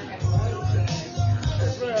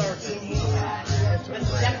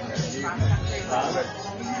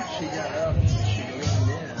 she got up and she leaned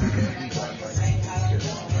in.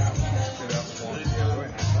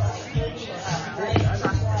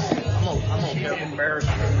 I'm okay. Embarrassed.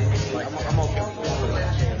 I'm okay.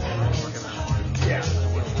 Yeah.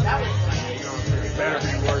 It better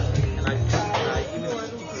be worth it.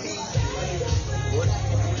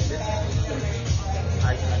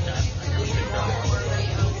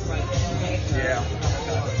 Yeah.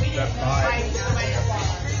 That's fine.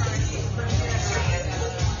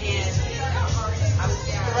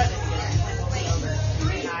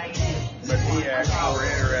 But he acts more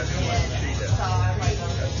interesting than she does.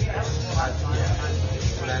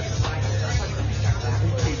 He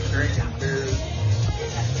keeps drinking beers.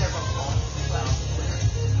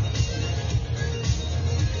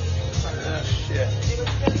 Oh, shit.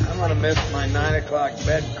 I'm going to miss my 9 o'clock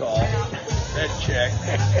bed call. Bed check.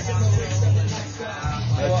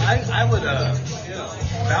 Well, I would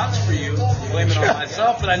vouch for you, blame it on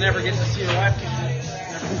myself, but I never get to see your wife.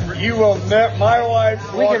 You will net my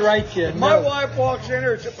wife. We could write you. My wife walks in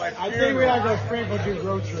here. It's at my I think we ought to go Springfield do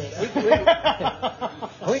road trip.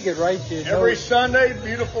 We could write you. Every Sunday,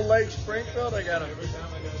 beautiful Lake Springfield. I got a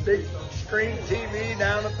big screen TV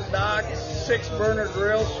down at the dock, 6-burner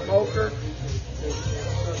grill, smoker,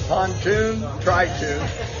 pontoon, tri-tune.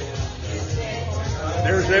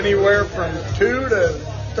 There's anywhere from 2 to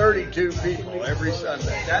 32 people every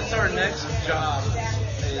Sunday. That's our next job.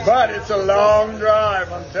 But it's a long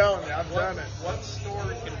drive, I'm telling you. I've done it. What store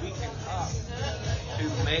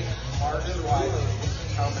make Mark's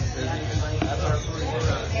wife come and visit. That's our sort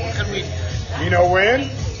of what can we? You know when?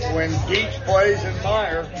 When Geach plays in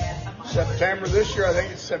Meyer, September this year. I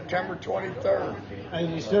think it's September 23rd. Are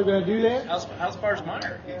you still going to do that? How's far as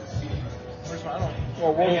Meyer? Where's my? I don't.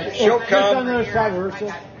 Well, she'll Just come. on the other side of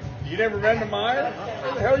Ursa. You never been to Meyer?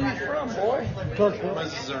 Where the hell are you from, boy? Clarksville.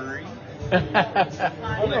 Missouri.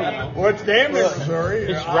 Well, it's damn near Missouri.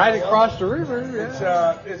 It's right across the river. It's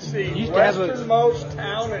the Used to have a- westernmost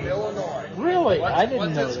town in Illinois. Really? I didn't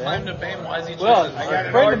What's know his claim that. to fame? Why is he Well, choosing? I got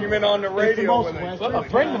an friend of- argument on the radio with him. Well, a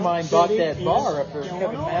friend of mine bought that bar up there,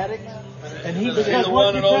 Kevin Maddox, and he's Is he been the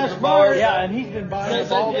one that owns the bar? Yeah, and he's been buying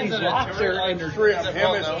up all these lots there, and there's Three of them,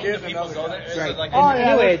 him, his kid, and People another go guy. there. Is Right. it like Oh, yeah,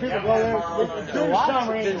 Anyway, there's people go there. the There's lots summer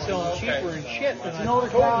have been anyway. selling cheaper and shit. And I know told the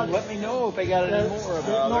crowd. him, let me know if they got any more of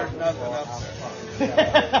it. There's nothing up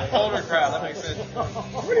there. older crowd? That makes sense.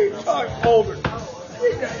 What are you talking older?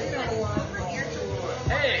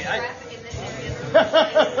 Hey,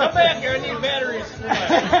 come back here. I need batteries.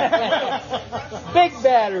 Big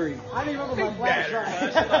battery. I didn't remember my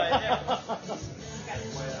flashlight.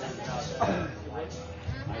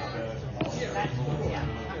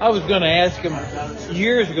 I was going to ask him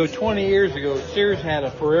years ago, 20 years ago, Sears had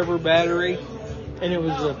a Forever battery, and it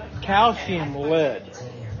was a calcium lead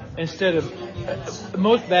instead of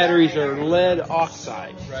most batteries are lead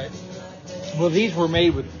oxide. Right. Well, these were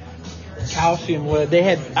made with calcium lead. They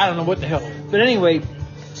had, I don't know what the hell, but anyway,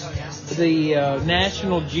 the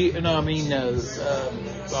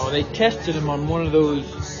they tested them on one of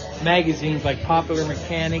those magazines like Popular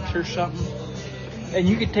Mechanics or something. And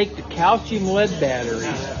you could take the calcium lead batteries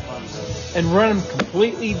and run them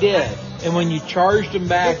completely dead. And when you charged them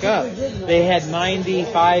back up, they had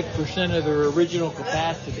 95% of their original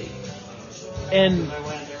capacity. And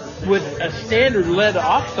with a standard lead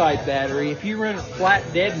oxide battery, if you run it flat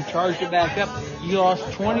dead and charged it back up, you lost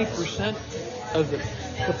 20% of the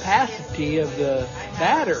capacity of the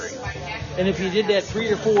battery. And if you did that 3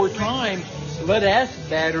 or 4 times, the lead acid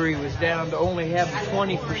battery was down to only having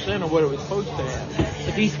 20% of what it was supposed to have.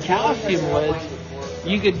 But these calcium leads,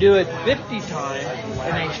 you could do it 50 times,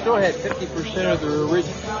 and they still had 50% of their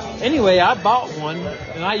original. Anyway, I bought one,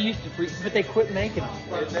 and I used to, but they quit making them.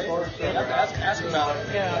 Ask about it.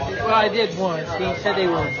 Yeah, well, I did once. He said they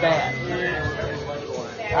were bad.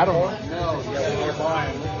 I don't know.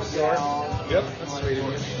 Yep. That's sweet of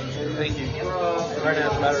you. Thank you. I'm trying to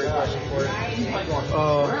ask a battery question for it.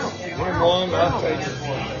 I'll take it.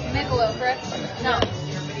 Michelob, correct? No.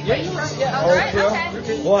 Yeah. All right,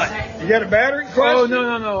 okay. What? You got a battery question?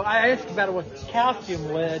 Oh, no. I asked about it with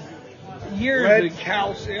calcium lead years Lead ago.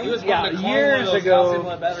 calcium? Yeah, wanted to clone one of years those calcium ago,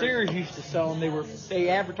 lead batteries. Sears used to sell them. They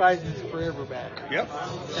advertised them as Forever batteries.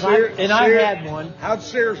 Yep. And I had one. How'd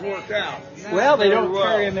Sears work out? Well, they don't Very well.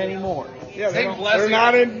 carry them anymore. Yeah, I think they're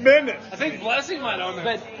not in business. I think Blessing might own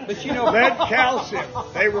them. But you know, Lead calcium.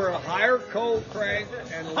 They were a higher cold crank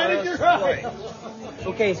and less weight.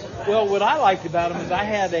 Okay, well, what I liked about them is I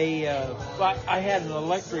had an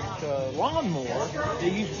electric lawnmower.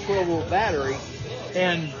 They used a 12-volt battery,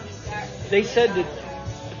 and they said that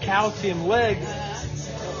calcium lead,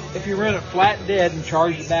 if you run it flat dead and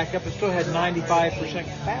charged it back up, it still had 95%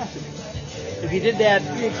 capacity. If you did that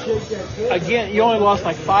again, you only lost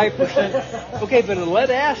like 5%. Okay, but a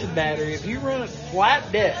lead acid battery, if you run it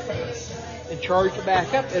flat dead and charge it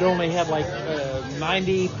back up, it only had like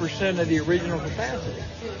 90% of the original capacity.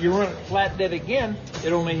 You run it flat dead again,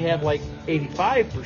 it only had like 85%.